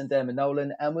Cass and Dermot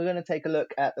Nolan, and we're going to take a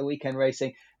look at the weekend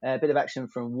racing. A bit of action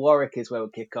from Warwick is where we'll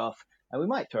kick off, and we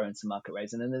might throw in some market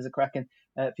racing. And there's a cracking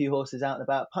few horses out and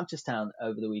about Punchestown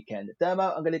over the weekend.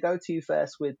 Dermot, I'm going to go to you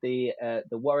first with the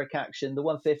Warwick action. The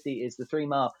 150 is the 3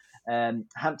 mile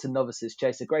Hampton Novices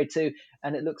Chaser Grade 2,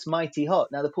 and it looks mighty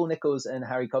hot. Now, the Paul Nicholls and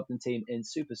Harry Cobden team in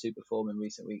super form in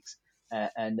recent weeks.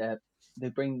 They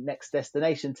bring Next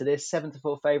Destination to this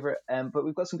 7-4 favourite, but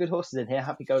we've got some good horses in here.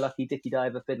 Happy Go Lucky, Dicky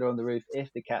Diver, Fiddler on the Roof,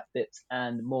 If the Cat Fits,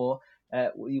 and more.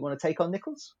 You want to take on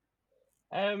Nicholls?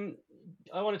 I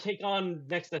want to take on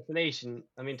Next Destination.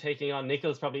 I mean, taking on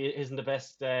Nicholls probably isn't the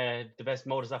best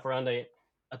modus operandi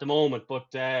at the moment, but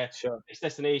Sure. Next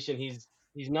Destination, he's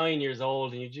 9 years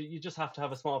old, and you just have to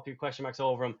have a small few question marks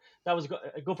over him. That was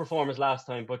a good performance last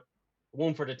time, but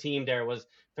one for the team there was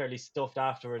fairly stuffed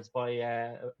afterwards by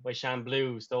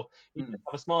Chamblou. So you have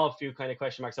a small few kind of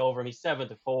question marks over him. He's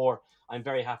 7-4. I'm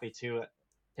very happy to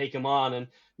take him on, and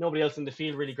nobody else in the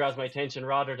field really grabs my attention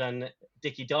rather than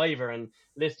Dicky Diver. And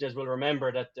listeners will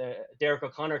remember that Derek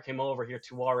O'Connor came over here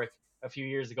to Warwick a few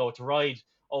years ago to ride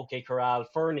OK Corral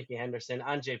for Nicky Henderson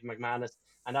and JP McManus,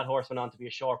 and that horse went on to be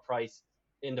a short price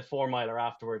in the 4 miler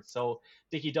afterwards. So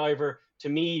Dicky Diver to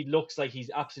me looks like he's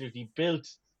absolutely built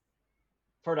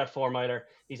for that 4 miler.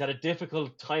 He's had a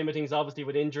difficult time of things, obviously,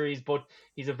 with injuries, but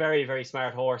he's a very, very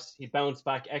smart horse. He bounced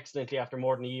back excellently after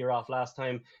more than a year off last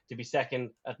time to be second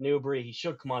at Newbury. He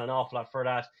should come on an awful lot for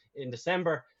that in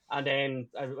December. And then,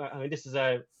 I mean, this is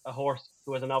a horse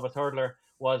who was a novice hurdler,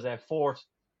 was fourth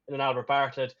in an Albert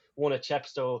Bartlett, won at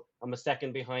Chepstow, and was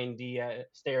second behind the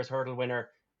Stayers hurdle winner,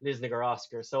 Lisniger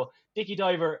Oscar. So Dicky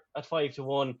Diver at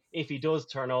 5-1, if he does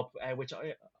turn up, which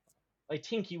I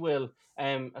think he will,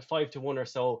 at 5-1 or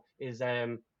so, is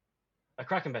a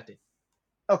cracking bet.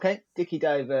 Okay, Dicky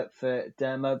Diver for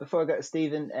Dermo. Before I go to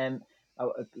Stephen,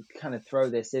 kind of throw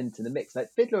this into the mix. Like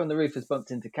Fiddler on the Roof has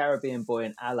bumped into Caribbean Boy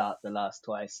and Alart the last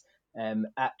twice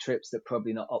at trips that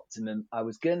probably not optimum. I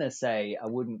was going to say I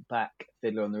wouldn't back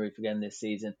Fiddler on the Roof again this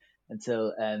season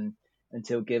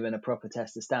until given a proper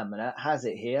test of stamina. Has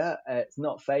it here. It's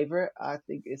not favourite. I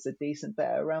think it's a decent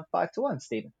bet around 5-1,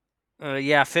 Stephen.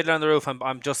 Yeah, Fiddler on the Roof.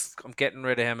 I'm getting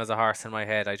rid of him as a horse in my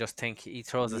head. I just think he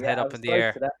throws his head up in the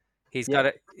air. He's got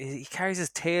it. He carries his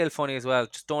tail funny as well.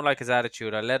 Just don't like his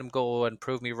attitude. I let him go and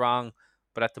prove me wrong,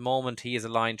 but at the moment he is a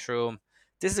line through him.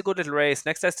 This is a good little race.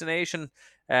 Next destination,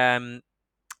 the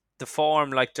form,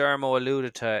 like Dermo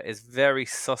alluded to, is very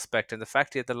suspect, and the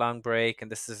fact he had the long break and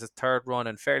this is his third run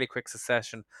in fairly quick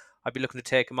succession, I'd be looking to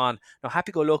take him on. Now,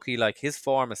 Happy Go Lucky, like his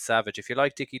form is savage. If you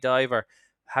like Dicky Diver,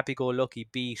 Happy Go Lucky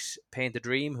beat Paint the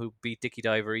Dream, who beat Dicky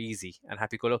Diver easy, and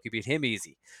Happy Go Lucky beat him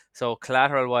easy. So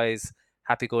collateral wise,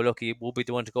 Happy Go Lucky will be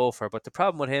the one to go for. But the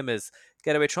problem with him is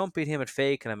Getaway Trump beat him at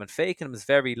Fakenham, and Fakenham is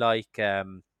very like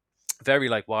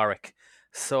Warwick.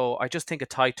 So I just think a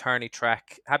tight turny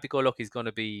track. Happy Go Lucky is going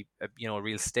to be a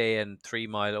real stay in 3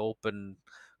 mile open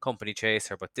company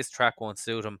chaser, but this track won't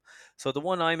suit him. So the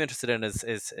one I'm interested in is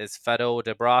Fado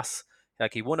de Bras.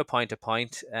 Like he won a point.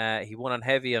 He won on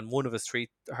heavy on one of his 3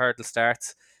 hurdle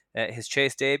starts. His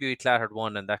chase debut, he clattered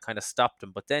one, and that kind of stopped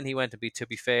him. But then he went To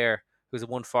Be Fair, who's a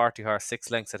 140 horse,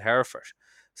 6 lengths at Hereford.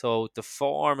 So the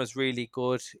form is really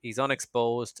good. He's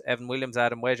unexposed. Evan Williams,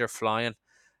 Adam Wedge are flying.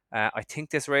 I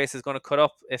think this race is going to cut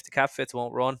up if the Cap Fits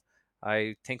won't run.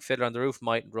 I think Fiddler on the Roof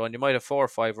mightn't run. You might have 4 or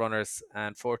 5 runners,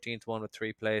 and 14-1 with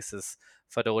 3 places.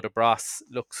 Fado de Bras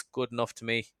looks good enough to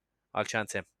me. I'll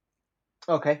chance him.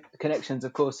 Okay, the connections,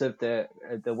 of course, of the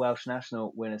Welsh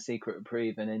national winner, Secret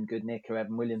Reprieve, and in good nick are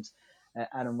Evan Williams,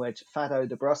 Adam Wedge, Fado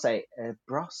de Brosse.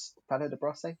 Fado de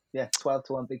Brosse? Yeah,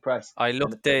 12-1 big price. I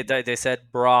looked, they said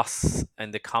Bros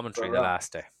in the commentary the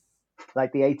last day.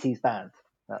 Like the 80s band.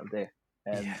 That'll do.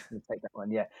 Yeah. We'll take that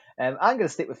one. Yeah. I'm going to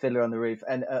stick with Fiddler on the Roof,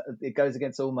 and it goes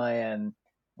against all my.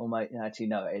 Actually,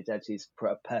 no, it actually is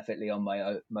perfectly on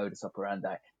my modus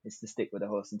operandi. It's to stick with a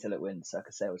horse until it wins. So I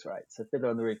could say I was right. So Fiddler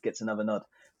on the Roof gets another nod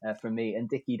from me, and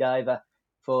Dicky Diver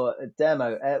for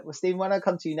Dermo. Well, Stephen, why don't I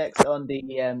come to you next on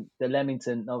the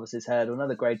Leamington Novices Hurdle,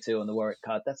 another Grade 2 on the Warwick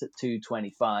card. That's at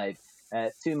 2:25,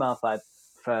 2 mile 5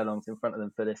 furlongs in front of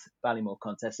them for this Ballymore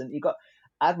contest, and you've got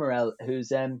Admiral, who's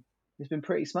been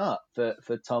pretty smart for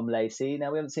Tom Lacey.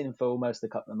 Now, we haven't seen him for almost a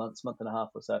couple of months, month and a half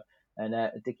or so. And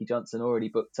Dickie Johnson already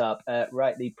booked up,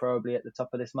 rightly probably at the top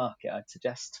of this market, I'd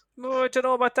suggest. No, I don't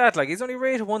know about that. Like, he's only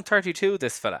rated 132,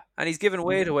 this fella, and he's giving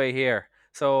weight away here.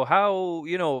 So how,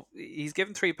 he's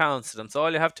given £3 to them. So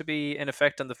all you have to be in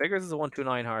effect on the figures is a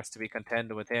 129 horse to be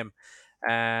contending with him.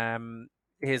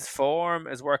 His form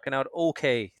is working out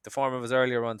okay. The form of his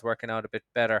earlier runs working out a bit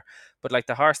better. But like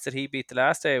the horse that he beat the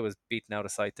last day was beaten out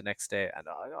of sight the next day. And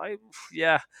I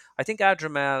think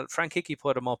Adramel, Frank Hickey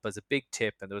put him up as a big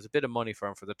tip, and there was a bit of money for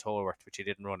him for the Tolworth, which he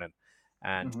didn't run in.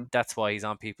 And that's why he's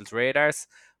on people's radars.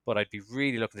 But I'd be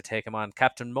really looking to take him on.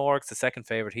 Captain Morg's the second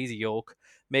favourite. He's a yoke.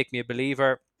 Make Me a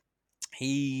Believer.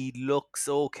 He looks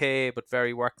okay, but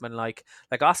very workmanlike.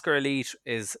 Like Oscar Elite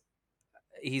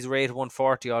he's rated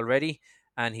 140 already,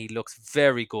 and he looks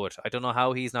very good. I don't know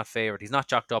how he's not favoured. He's not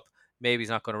jocked up. Maybe he's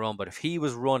not going to run, but if he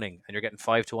was running and you're getting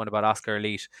 5-1 about Oscar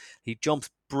Elite, he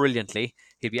jumps brilliantly.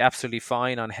 He'd be absolutely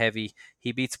fine on heavy.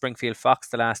 He beat Springfield Fox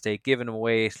the last day, giving him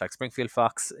weight. Like Springfield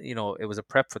Fox, it was a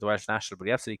prep for the Welsh National, but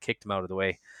he absolutely kicked him out of the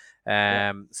way.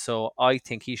 So I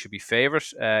think he should be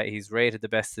favourite. He's rated the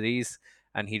best of these,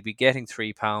 and he'd be getting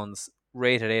 £3,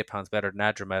 rated £8 better than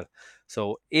Adramel.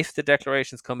 So if the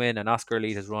declarations come in and Oscar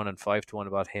Elite is running, 5-1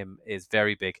 about him is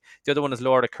very big. The other one is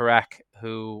Lord of Carrack,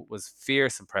 who was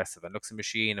fierce impressive and looks a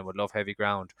machine and would love heavy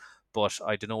ground, but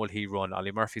I don't know will he run.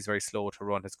 Ollie Murphy's very slow to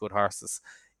run his good horses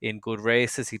in good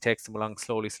races. He takes them along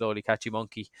slowly, catchy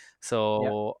monkey.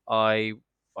 So I'd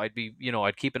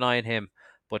keep an eye on him,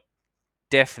 but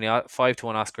definitely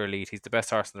 5-1 Oscar Elite. He's the best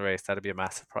horse in the race. That'd be a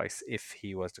massive price if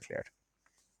he was declared.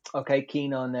 Okay,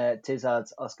 keen on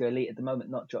Tizard's Oscar Elite at the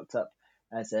moment, not dropped up,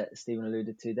 as Stephen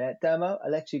alluded to there. Dermo,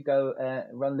 I'll let you go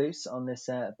run loose on this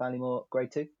Ballymore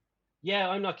Grade 2. Yeah,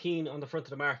 I'm not keen on the front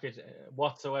of the market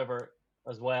whatsoever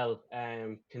as well.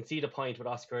 Concede a point with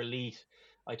Oscar Elite.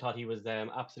 I thought he was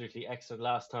absolutely excellent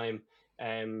last time.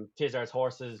 Tizard's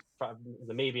horses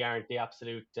maybe aren't the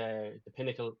absolute the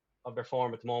pinnacle of their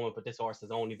form at the moment, but this horse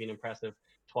has only been impressive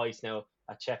twice now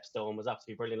at Chepstow, was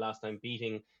absolutely brilliant last time,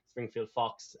 beating Springfield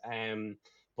Fox.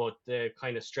 But the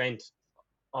kind of strength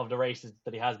of the races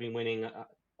that he has been winning,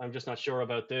 I'm just not sure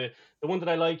about. The one that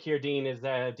I like here, Dean, is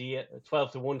the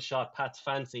 12-1 shot Pat's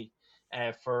Fancy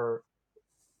for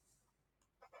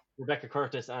Rebecca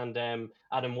Curtis and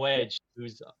Adam Wedge.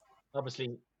 who's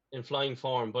obviously in flying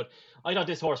form. But I thought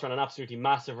this horse ran an absolutely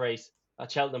massive race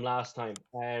at Cheltenham last time.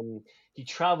 He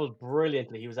travelled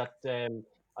brilliantly. He was at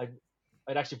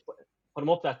I'd actually put him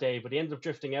up that day, but he ended up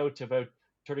drifting out to about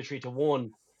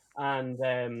 33-1, and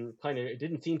kind of it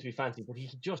didn't seem to be fancy, but he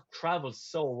just travelled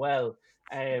so well.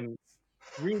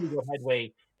 Really good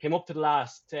headway. Came up to the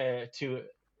last to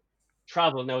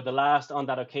travel. Now the last on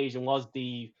that occasion was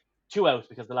the 2 out,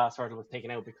 because the last hurdle was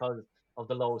taken out because of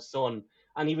the low sun,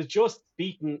 and he was just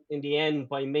beaten in the end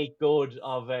by Make Good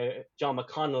of John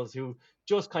McConnell's, who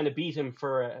just kind of beat him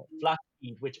for a flat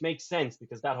speed, which makes sense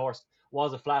because that horse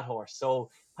was a flat horse. So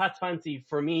Pat's Fancy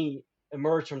for me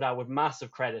emerged from that with massive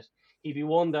credit. He'd be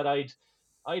one that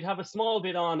I'd have a small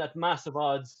bit on at massive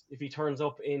odds if he turns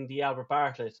up in the Albert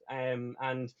Bartlett,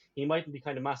 and he mightn't be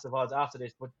kind of massive odds after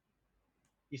this, but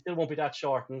he still won't be that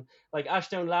short. And like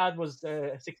Ashdown Lad was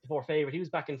a 64 favourite. He was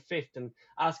back in 5th, and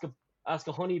Ask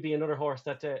a Honeybee, another horse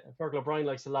that Fergal O'Brien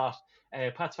likes a lot.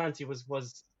 Pat's Fancy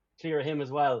was clear of him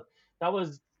as well. That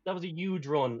was a huge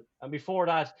run. And before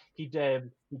that, he'd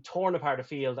torn apart the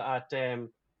field at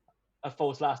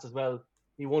Fos Last as well.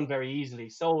 He won very easily.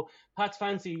 So Pat's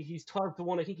Fancy, he's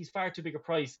 12-1. I think he's far too big a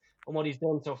price on what he's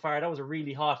done so far. That was a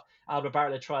really hot Albert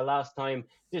Bartlett trial last time.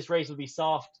 This race will be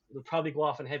soft. It'll probably go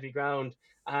off on heavy ground,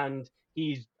 and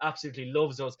he absolutely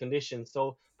loves those conditions.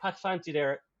 So Pat's Fancy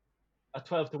there at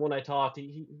 12-1, I thought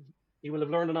he will have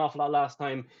learned an awful lot last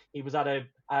time. He was at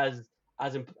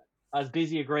as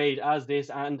busy a grade as this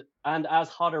and as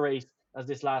hot a race as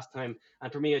this last time.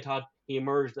 And for me, I thought he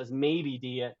emerged as maybe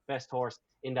the best horse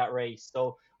in that race.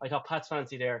 So I thought Pat's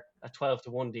Fancy there at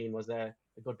 12-1, Dean, was a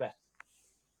good bet.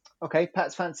 Okay,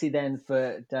 Pat's Fancy then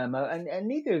for Dermo, and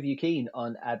neither of you keen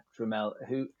on Adramel,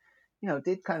 who,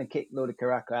 did kind of kick Lord of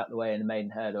Caraca out the way in the maiden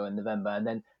hurdle in November, and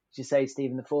then, as you say,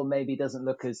 Stephen, the form maybe doesn't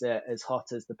look as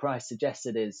hot as the price suggests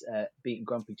it is, beating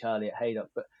Grumpy Charlie at Haydock,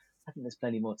 but I think there's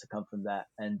plenty more to come from that,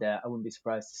 and I wouldn't be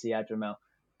surprised to see Adramel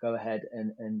go ahead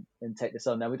and take this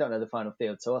on. Now, we don't know the final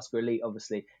field, so Oscar Elite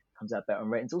obviously comes out better on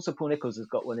ratings. Also, Paul Nicholls has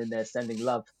got one in there, Sending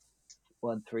Love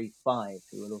 135,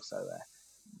 who will also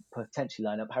potentially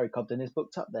line up. Harry Cobden is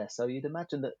booked up there, so you'd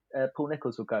imagine that Paul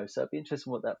Nicholls will go. So it'd be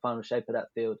interesting what that final shape of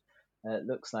that field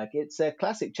looks like. It's a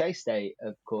classic chase day,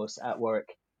 of course, at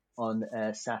Warwick on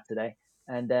Saturday,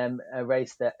 and a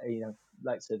race that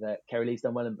likes of Kerry Lee's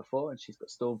done well in before, and she's got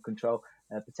Storm Control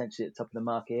potentially at the top of the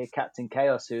market here. Captain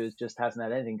Chaos, who just hasn't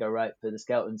had anything go right for the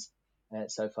Skeltons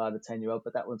so far, the 10-year-old,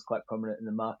 but that one's quite prominent in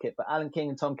the market. But Alan King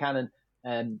and Tom Cannon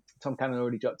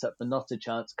already dropped up for Not a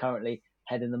Chance, currently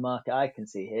head in the market I can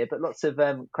see here, but lots of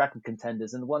cracking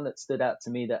contenders, and the one that stood out to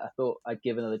me that I thought I'd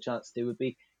give another chance to would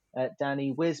be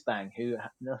Danny Whizbang, who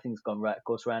nothing's gone right, of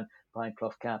course, ran behind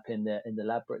Cloth Cap in the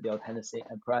Labrador at the Old Hennessy,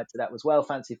 and prior to that was well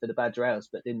fancy for the Badger Ales,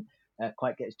 but didn't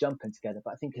quite get his jumping together.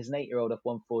 But I think as an 8-year-old off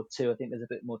 142, I think there's a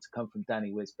bit more to come from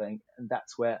Danny Whizbang, and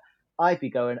that's where I'd be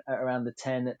going at around the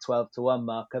 10-12-1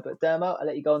 marker. But Dermo, I'll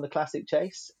let you go on the classic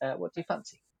chase. What do you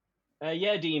fancy?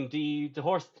 Yeah, Dean, the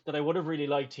horse that I would have really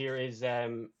liked here is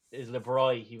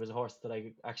LeBroy. He was a horse that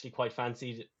I actually quite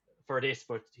fancied for this,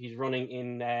 but he's running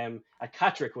in at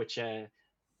Catterick, which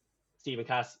Stephen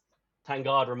Cass, thank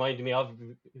God, reminded me of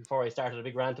before I started a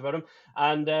big rant about him.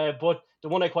 And but the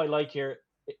one I quite like here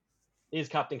is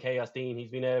Captain Chaos, Dean. He's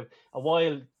been a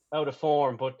while out of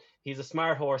form, but he's a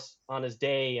smart horse on his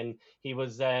day, and he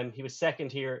was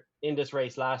second here in this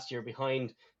race last year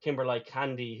behind Kimberlite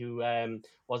Candy, who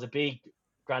was a big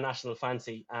Grand National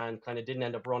fancy and kind of didn't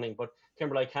end up running. But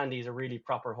Kimberlite Candy is a really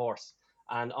proper horse,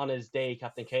 and on his day,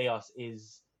 Captain Chaos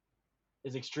is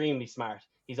extremely smart.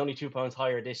 He's only £2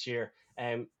 higher this year.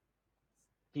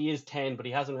 He is 10, but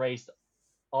he hasn't raced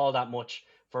all that much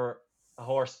for a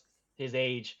horse his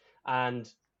age,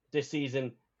 and this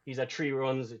season he's had 3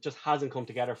 runs. It just hasn't come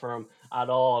together for him at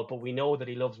all. But we know that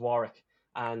he loves Warwick,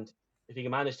 and if he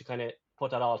can manage to kind of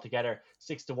put that all together,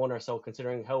 6-1 or so,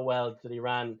 considering how well that he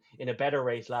ran in a better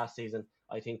race last season,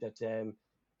 I think that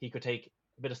he could take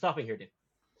a bit of stopping here, Dave.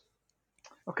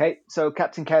 Okay, so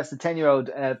Captain Chaos, the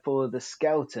 10-year-old for the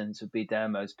Skeltons, would be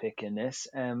Dermo's pick in this.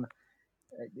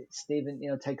 Stephen,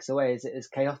 take us away. Is it as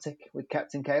chaotic with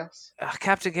Captain Chaos?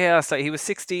 Captain Chaos, he was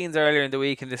 16s earlier in the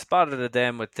week, and they spotted it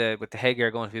then with the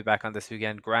headgear going to be back on this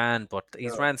weekend. Grand, but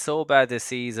he's ran so bad this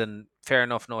season. Fair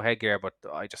enough, no headgear, but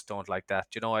I just don't like that.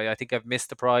 I think I've missed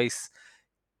the price,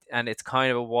 and it's kind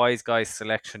of a wise guy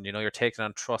selection. You're taking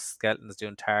on Trust Skeltons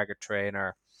doing target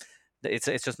trainer. It's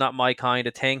just not my kind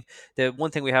of thing. The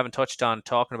one thing we haven't touched on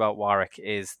talking about Warwick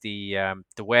is the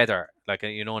weather.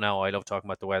 Now I love talking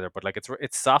about the weather, but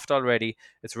it's soft already.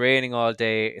 It's raining all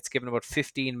day. It's given about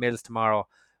 15 mils tomorrow.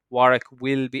 Warwick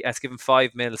will be, let's give him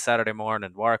 5 mil Saturday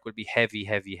morning. Warwick will be heavy,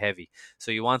 heavy, heavy. So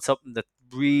you want something that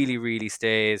really, really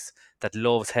stays, that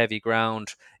loves heavy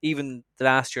ground. Even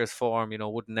last year's form,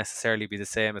 wouldn't necessarily be the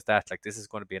same as that. Like, this is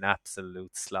going to be an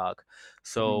absolute slog.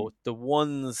 So the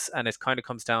ones, and it kind of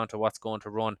comes down to what's going to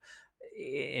run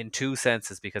in two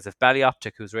senses, because if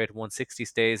Ballyoptic, who's rated 160,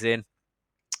 stays in,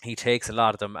 he takes a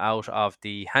lot of them out of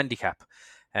the handicap.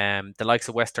 The likes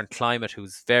of Western Climate,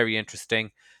 who's very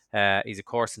interesting. He's a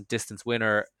course and distance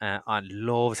winner and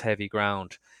loves heavy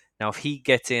ground. Now, if he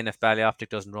gets in, if Ballyoptic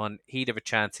doesn't run, he'd have a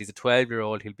chance. He's a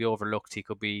 12-year-old. He'll be overlooked. He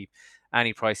could be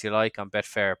any price you like on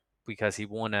Betfair because he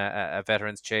won a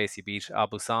Veterans Chase. He beat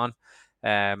Abusan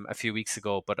a few weeks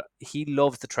ago. But he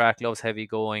loves the track, loves heavy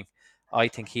going. I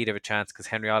think he'd have a chance because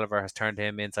Henry Oliver has turned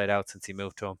him inside out since he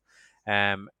moved to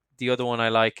him. The other one I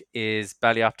like is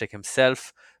Ballyoptic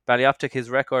himself. Ballyoptic, his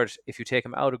record, if you take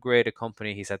him out of graded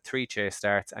company, he's had 3 chase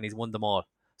starts and he's won them all.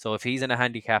 So if he's in a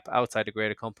handicap outside of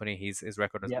graded company, his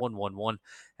record is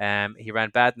 1-1-1. He ran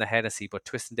bad in the Hennessy, but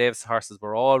Twiston Davis horses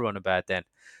were all running bad then.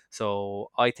 So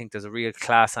I think there's a real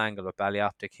class angle with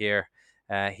Ballyoptic here.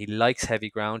 He likes heavy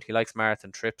ground. He likes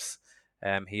marathon trips.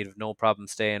 He'd have no problem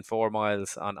staying 4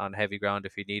 miles on heavy ground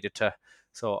if he needed to.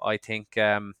 So I think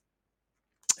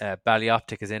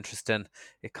Ballyoptic is interesting.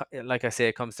 Like I say,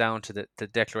 it comes down to the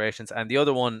declarations. And the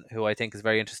other one who I think is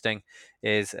very interesting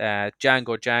is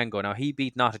Django. Now, he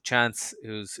beat Not a Chance,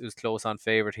 who's close on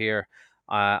favourite here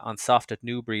on soft at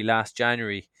Newbury last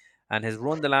January. And his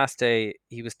run the last day,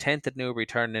 he was 10th at Newbury,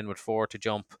 turning in with 4 to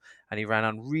jump. And he ran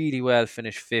on really well,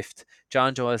 finished 5th.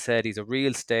 John Joe has said he's a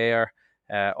real stayer.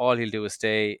 All he'll do is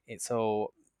stay.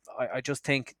 So I just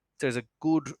think there's a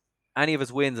good, any of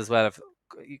his wins as well,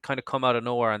 you kind of come out of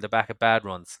nowhere on the back of bad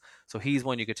runs. So he's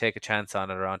one you could take a chance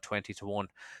on at around 20-1.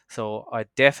 So I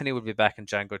definitely would be back in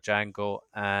Django,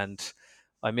 and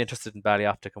I'm interested in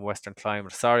Ballyoptic and Western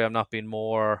Climate. Sorry, I'm not being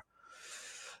more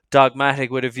dogmatic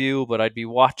with a view, but I'd be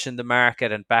watching the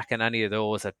market and backing any of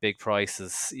those at big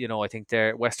prices. I think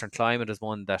Western Climate is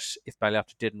one that if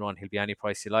Ballyoptic didn't run, he'll be any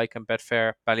price you like on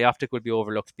Betfair. Ballyoptic would be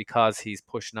overlooked because he's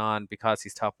pushing on, because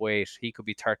he's top weight. He could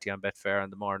be 30 on Betfair in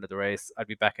the morning of the race. I'd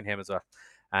be backing him as well.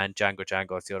 And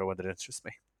Django is the other one that interests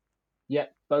me. Yeah,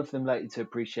 both of them likely to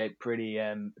appreciate pretty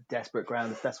desperate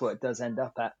ground if that's what it does end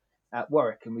up at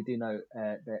Warwick. And we do know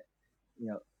that,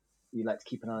 you like to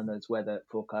keep an eye on those weather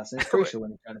forecasts. And it's crucial when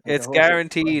you're trying to pick It's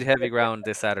guaranteed heavy ground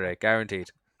this Saturday. Guaranteed.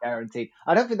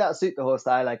 I don't think that'll suit the horse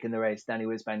that I like in the race, Danny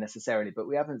Wisbang, necessarily, but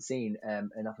we haven't seen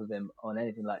enough of him on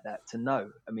anything like that to know.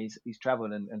 I mean, he's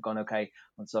travelled and gone okay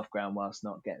on soft ground whilst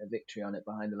not getting a victory on it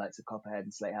behind the likes of Copperhead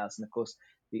and Slate House, and of course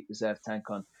beat Reserve Tank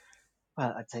on,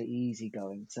 well, I'd say easy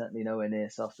going, certainly nowhere near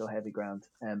soft or heavy ground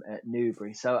at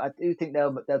Newbury. So I do think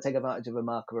they'll take advantage of a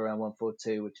mark of around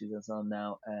 142, which is on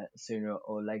now sooner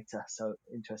or later. So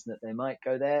interesting that they might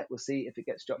go there. We'll see if it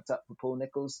gets dropped up for Paul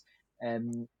Nicholls.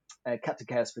 Captain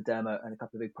Chaos for Dermo, and a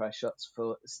couple of big price shots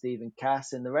for Stephen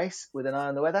Cass in the race with an eye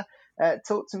on the weather.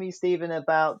 Talk to me, Stephen,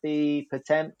 about the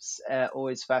Pertemps.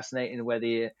 Always fascinating whether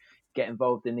you get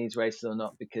involved in these races or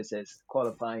not, because there's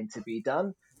qualifying to be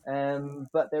done.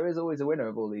 But there is always a winner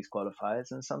of all these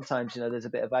qualifiers, and sometimes there's a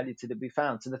bit of value to be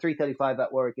found. So the 3:35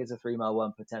 at Warwick is a 3 mile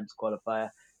 1 Pertemps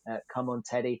qualifier. Come on,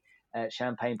 Teddy,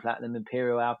 Champagne Platinum,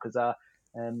 Imperial Alcazar.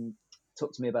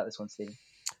 Talk to me about this one, Stephen.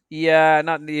 Yeah,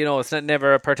 it's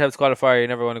never a Pertemps qualifier. You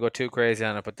never want to go too crazy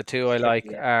on it. But the two I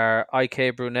like are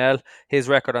IK Brunel. His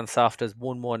record on soft is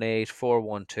 118,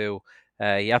 412.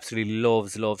 He absolutely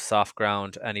loves soft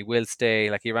ground, and he will stay.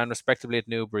 Like, he ran respectably at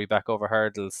Newbury back over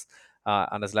hurdles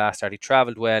on his last start. He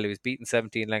travelled well. He was beaten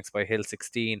 17 lengths by Hill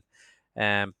 16.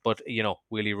 But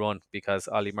will he run? Because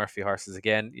Ollie Murphy horses,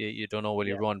 again, you don't know will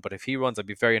he run. But if he runs, I'd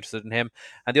be very interested in him.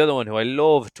 And the other one who I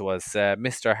loved was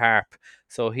Mr. Harp.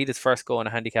 So he did his first go on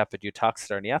a handicap at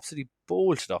Uttoxeter, and he absolutely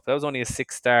bolted up. That was only a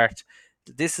 6th start.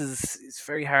 This is a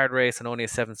very hard race and only a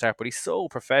 7th start, but he's so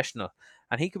professional,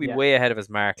 and he could be way ahead of his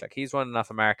mark. Like, he's running off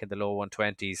a mark in the low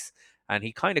 120s, and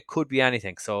he kind of could be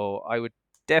anything. So I would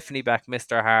definitely back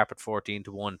Mr. Harp at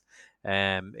 14-1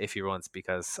 if he runs,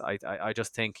 because I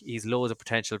just think he's loads of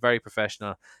potential, very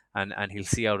professional, and he'll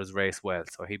see out his race well.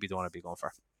 So he'd be the one I'd be going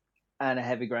for. And a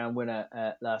heavy ground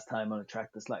winner last time on a track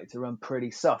that's likely to run pretty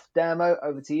soft. Damo,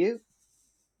 over to you.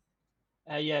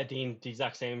 Yeah, Dean, the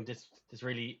exact same. This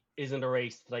really isn't a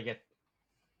race that I get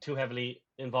too heavily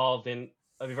involved in.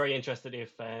 I'd be very interested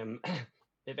if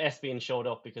Espion showed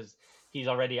up, because he's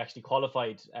already actually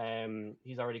qualified.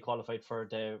 He's already qualified for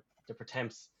the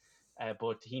Pertemps,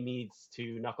 but he needs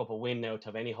to knock up a win now to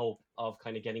have any hope of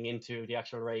kind of getting into the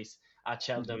actual race at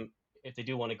Cheltenham. if they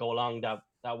do want to go along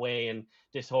that way. And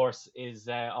this horse is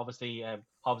obviously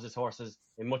Hobbs' horse is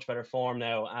in much better form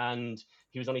now, and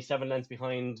he was only 7 lengths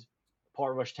behind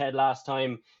Portrush Ted last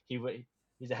time.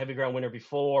 He's a heavy ground winner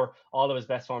before. All of his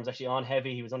best forms actually on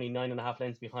heavy. He was only 9.5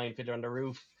 lengths behind Fiddler on the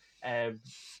Roof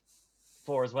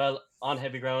for as well on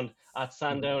heavy ground at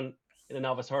Sandown in the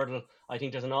novice hurdle. I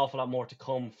think there's an awful lot more to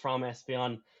come from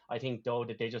Espion. I think though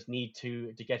that they just need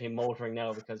to get him motoring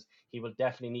now, because he will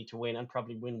definitely need to win, and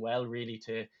probably win well, really,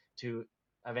 to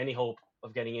have any hope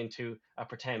of getting into a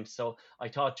Pertemps. So I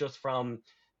thought, just from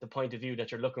the point of view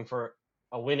that you're looking for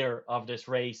a winner of this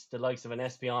race, the likes of an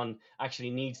Espion actually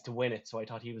needs to win it. So I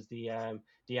thought he was the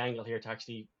angle here to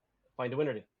actually find a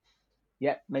winner.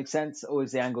 Yeah, makes sense.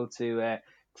 Always the angle to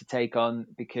take on,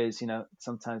 because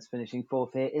sometimes finishing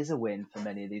fourth here is a win for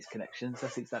many of these connections.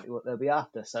 That's exactly what they'll be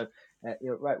after. So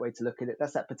you're right way to look at it.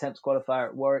 That's that Pertemps qualifier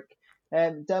at Warwick.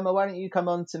 Dermo, why don't you come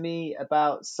on to me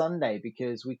about Sunday,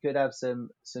 because we could have some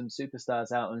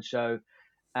superstars out on show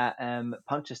at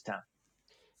Punchestown.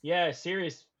 Yeah,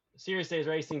 serious days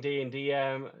racing, Dean.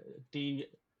 The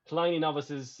Killiney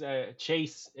novices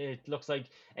chase. It looks like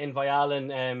Envoy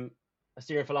Allen,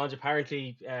 Asterion Phalange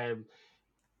apparently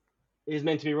is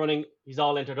meant to be running. He's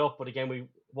all entered up, but again, we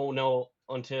won't know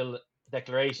until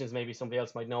declarations. Maybe somebody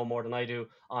else might know more than I do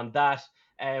on that.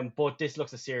 But this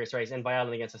looks a serious race. Envoy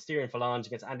Allen against Asterion Phalange,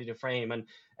 against Andy Dufresne,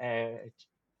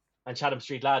 and Chatham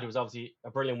Street Lad, who was obviously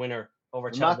a brilliant winner over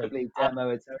Remarkably, Chatham. Demo,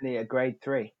 it's only a grade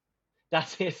 3.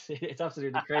 That's it. It's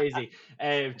absolutely crazy.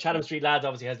 Chatham Street Lads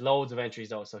obviously has loads of entries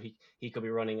though, so he could be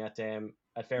running at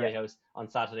Fairyhouse on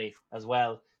Saturday as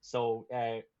well. So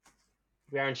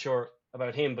we aren't sure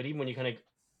about him, but even when you kind of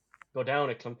go down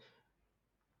at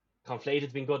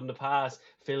Conflated's been good in the past.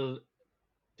 Phil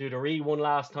Dudery won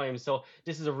last time, so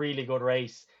this is a really good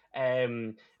race.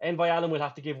 Envoy Allen will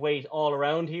have to give weight all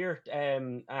around here,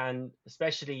 and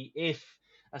especially if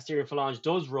Asterion Phalange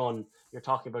does run, you're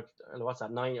talking about what's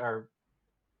that, 9 or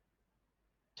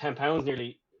 10 pounds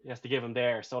nearly he has to give him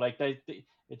there. So like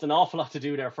it's an awful lot to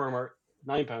do there for him, or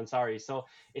 9 pounds, sorry. So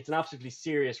it's an absolutely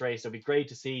serious race. It'll be great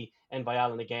to see Envoy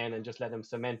Allen again, and just let him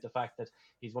cement the fact that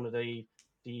he's one of the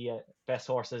best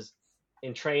horses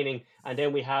in training. And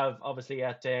then we have obviously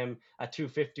at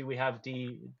 250 we have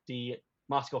the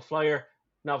Moscow Flyer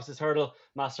novices hurdle.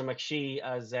 Master McShee,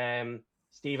 as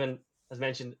Stephen has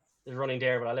mentioned, is running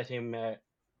there, but I'll let him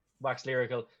wax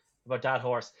lyrical about that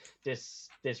horse. This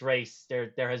race,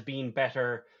 there has been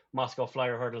better Moscow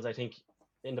Flyer hurdles, I think,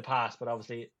 in the past, but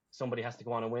obviously somebody has to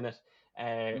go on and win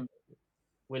it.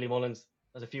 Willie Mullins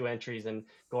has a few entries, and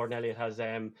Gordon Elliott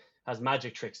has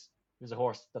Magic Tricks, who's a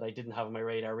horse that I didn't have on my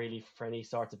radar really for any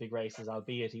sorts of big races,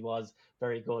 albeit he was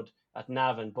very good at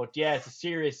Navan. But yeah, it's a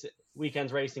serious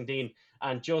weekend's racing, Dean.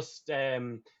 And just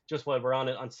while we're on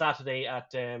it, on Saturday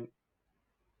at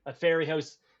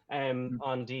Fairyhouse,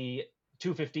 on the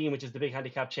 215, which is the big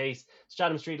handicap chase,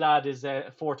 Chatham Street Lad is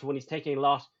 4-1. He's taking a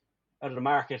lot out of the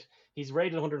market. He's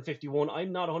rated 151.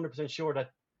 I'm not 100% sure that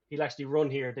he'll actually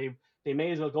run here. They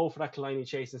may as well go for that Killiney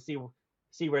chase and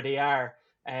see where they are.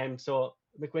 So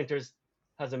McWinters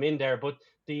has him in there, but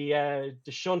the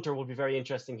Shunter will be very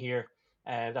interesting here.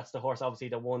 That's the horse obviously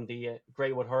that won the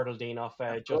Greatwood Hurdle, Dean, off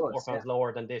just 4 pounds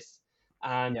lower than this,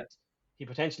 and he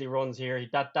potentially runs here.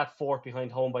 That fourth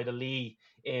behind Home by the Lee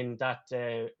in that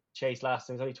chase last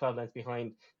time, he's only 12 lengths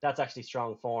behind. That's actually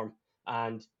strong form,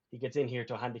 and he gets in here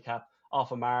to a handicap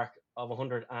off a mark of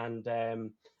 100 and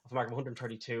off a mark of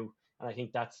 132, and I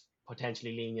think that's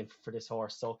potentially lenient for this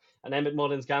horse. So an Emmett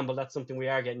Mullins gamble, that's something we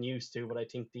are getting used to, but I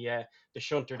think the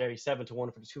Shunter there, he's 7-1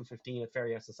 for the 215 at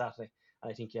Fairyhouse on Saturday,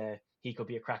 and I think he could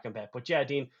be a cracking bet. But yeah,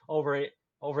 Dean, over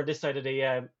this side of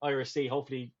the Irish Sea,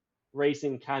 hopefully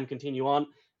racing can continue on,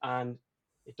 and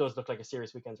it does look like a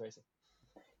serious weekend's racing.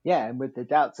 Yeah, and with the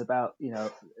doubts about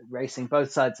racing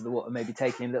both sides of the water, maybe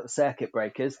taking little circuit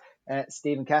breakers,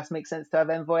 Stephen Cass, makes sense to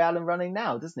have Envoy Allen running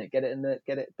now, doesn't it? Get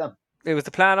it done. It was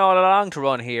the plan all along to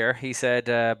run here. He said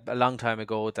a long time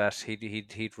ago that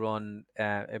he'd run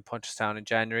in Punchestown in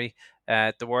January.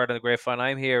 The word on the grapevine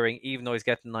I'm hearing, even though he's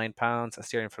getting £9,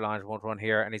 Asterion Phalange won't run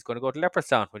here, and he's going to go to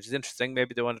Leopardstown, which is interesting.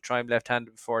 Maybe they want to try him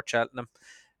left-handed before Cheltenham.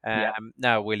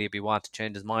 Now, will he be want to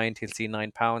change his mind? He'll see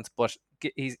 £9, but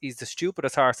he's the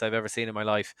stupidest horse I've ever seen in my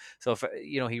life. So if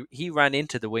he ran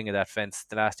into the wing of that fence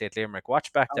the last day at Limerick.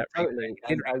 Watch back that replay.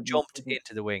 He jumped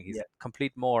into the wing. He's a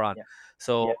complete moron.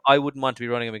 So I wouldn't want to be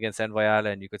running him against Envoy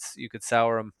Allen. You could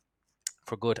sour him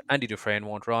for good. Andy Dufresne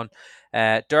won't run.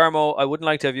 Dermo, I wouldn't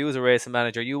like to have you as a racing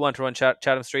manager. You want to run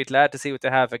Chatham Street Lad to see what they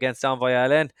have against Envoy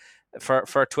Allen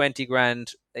for 20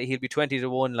 grand. He'll be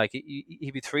 20-1. Like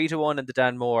he'd be 3-1 in the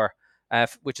Dan Moore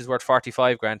which is worth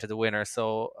 45 grand to the winner.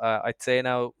 So I'd say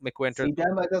now Mick Winters. See,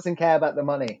 Dermo doesn't care about the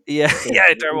money. Yeah,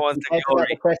 Dermo wants he cares about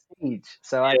the prestige.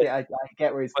 So yeah. I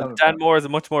get where he's coming from. Dan Moore is a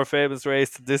much more famous race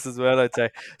than this as well, I'd say.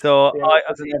 So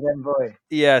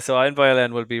so Iron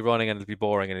Violin will be running and it'll be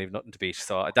boring and he'll have nothing to beat.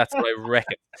 So that's what I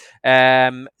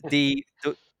reckon.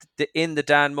 In the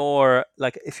Dan Moore,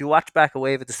 like if you watch back a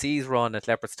Wave of the Seas run at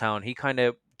Leopardstown, he kind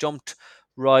of jumped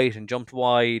right and jumped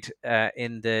wide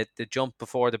in the jump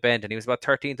before the bend, and he was about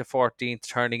 13th or 14th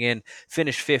turning in,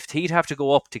 finished 5th. He'd have to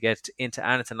go up to get into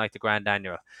anything like the Grand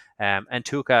Annual. And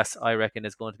Tukas, I reckon,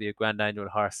 is going to be a Grand Annual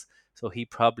horse, so he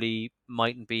probably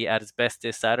mightn't be at his best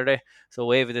this Saturday. So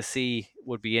Wave of the Sea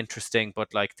would be interesting,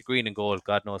 but like the green and gold,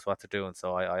 God knows what they're doing,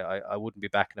 so I wouldn't be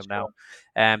backing him now.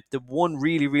 The one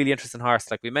really, really interesting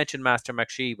horse, like we mentioned Master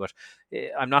McShee, but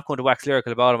I'm not going to wax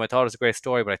lyrical about him. I thought it was a great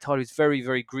story, but I thought he was very,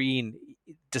 very green,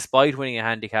 despite winning a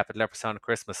handicap at Leopardstown at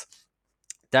Christmas.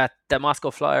 That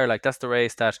Moscow Flyer, like that's the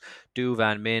race that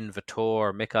Duvan, Min,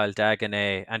 Vitor, Mikhail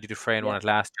Dagenet, Andy Dufresne won it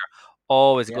last year.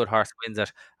 Always a good horse wins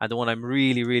it. And the one I'm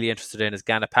really, really interested in is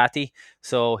Ganapati.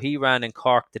 So he ran in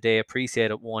Cork the day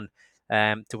Appreciate it won.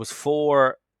 There was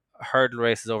 4 hurdle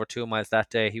races over 2 miles that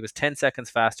day. He was 10 seconds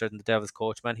faster than the Devil's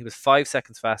Coachman. He was 5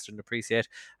 seconds faster than Appreciate,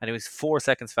 and he was 4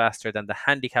 seconds faster than the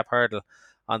handicap hurdle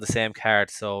on the same card.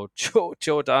 So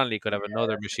Joe Donnelly could have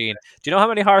another machine. Do you know how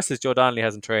many horses Joe Donnelly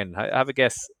has in training? I have a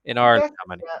guess in Ireland. How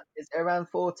many? Is it around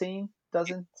 14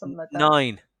 dozen, something like that?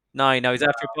 9. Now he's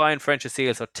after buying French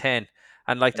Seal, so 10.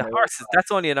 And like the horses,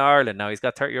 that's only in Ireland now. He's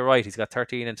got 30. You're right. He's got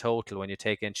 13 in total when you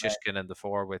take in Shishkin and the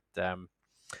 4 with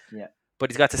But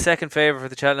he's got the second favourite for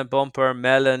the Cheltenham Bumper,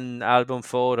 Mellon, Album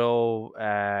Photo,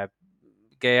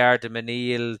 Gaillard de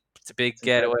Menil. It's a big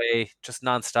getaway, just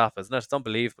non-stop, isn't it? It's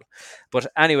unbelievable. But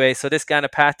anyway, so this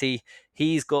Ganapati,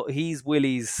 he's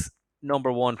Willie's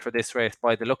number 1 for this race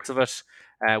by the looks of it.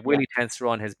 Willie tends to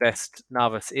run his best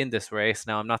novice in this race.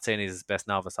 Now, I'm not saying he's his best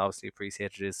novice, obviously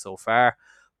Appreciated it is so far,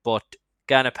 but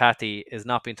Ganapati is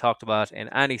not being talked about in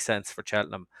any sense for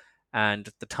Cheltenham, and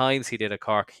the times he did at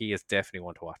Cork, he is definitely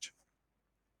one to watch.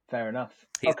 Fair enough.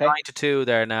 He's 9-2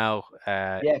 there now,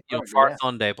 for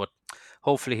Sunday, but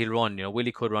hopefully he'll run.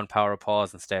 Willie could run Power of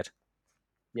Pause instead.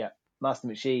 Yeah, Master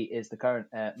McShee is the current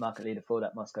market leader for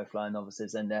that Moscow Flying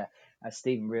Novices, and as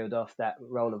Stephen reeled off that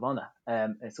Roll of Honour,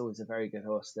 it's always a very good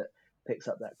horse that picks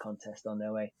up that contest on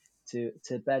their way to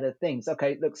better things.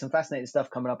 Okay, look, some fascinating stuff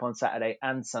coming up on Saturday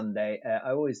and Sunday.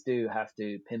 I always do have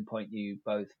to pinpoint you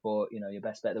both for your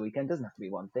best bet of the weekend. Doesn't have to be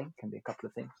one thing, it can be a couple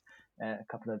of things, a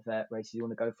couple of races you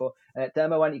want to go for.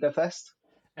 Dermo, why don't you go first?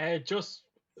 Just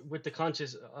with the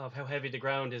conscious of how heavy the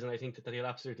ground is, and I think that he'll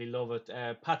absolutely love it.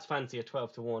 Pat's Fancy at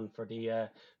 12-1 for the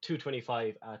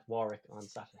 225 at Warwick on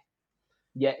Saturday.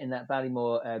 Yeah, in that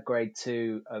Ballymore grade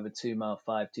 2 over 2 mile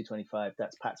 5, 225.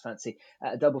 That's Pat's Fancy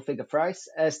at a double figure price.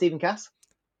 Stephen Cass?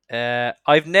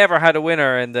 I've never had a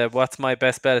winner in the what's my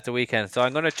best bet at the weekend, so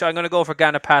I'm gonna go for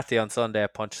Ganapati on Sunday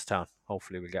at Punchestown.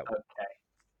 Hopefully we'll get one. Okay.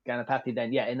 Ganapati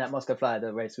then, in that Moscow Flyer,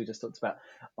 the race we just talked about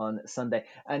on Sunday.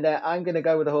 And I'm going to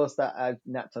go with a horse that I've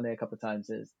napped on here a couple of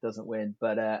times. It doesn't win,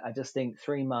 but I just think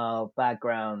 3 mile bad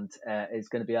ground is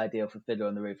going to be ideal for Fiddler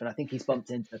on the Roof. And I think he's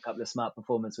bumped into a couple of smart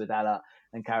performances with Allah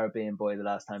and Caribbean Boy the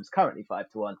last time. It's currently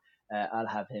 5-1. I'll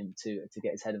have him to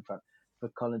get his head in front for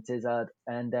Colin Tizard.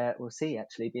 And we'll see,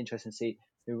 actually. It'd be interesting to see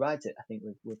who rides it, I think,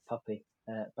 with Puppy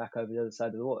back over the other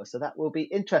side of the water. So that will be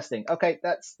interesting. Okay,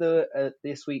 that's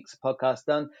this week's podcast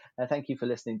done. Thank you for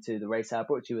listening to the Race Hour,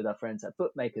 brought to you with our friends at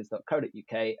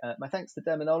bookmakers.co.uk. My thanks to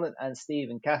Dermo Nolan and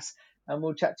Steve and Cass, and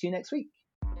we'll chat to you next week.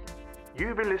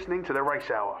 You've been listening to the Race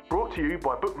Hour, brought to you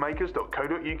by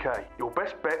bookmakers.co.uk, your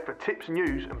best bet for tips,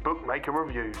 news and bookmaker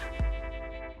reviews.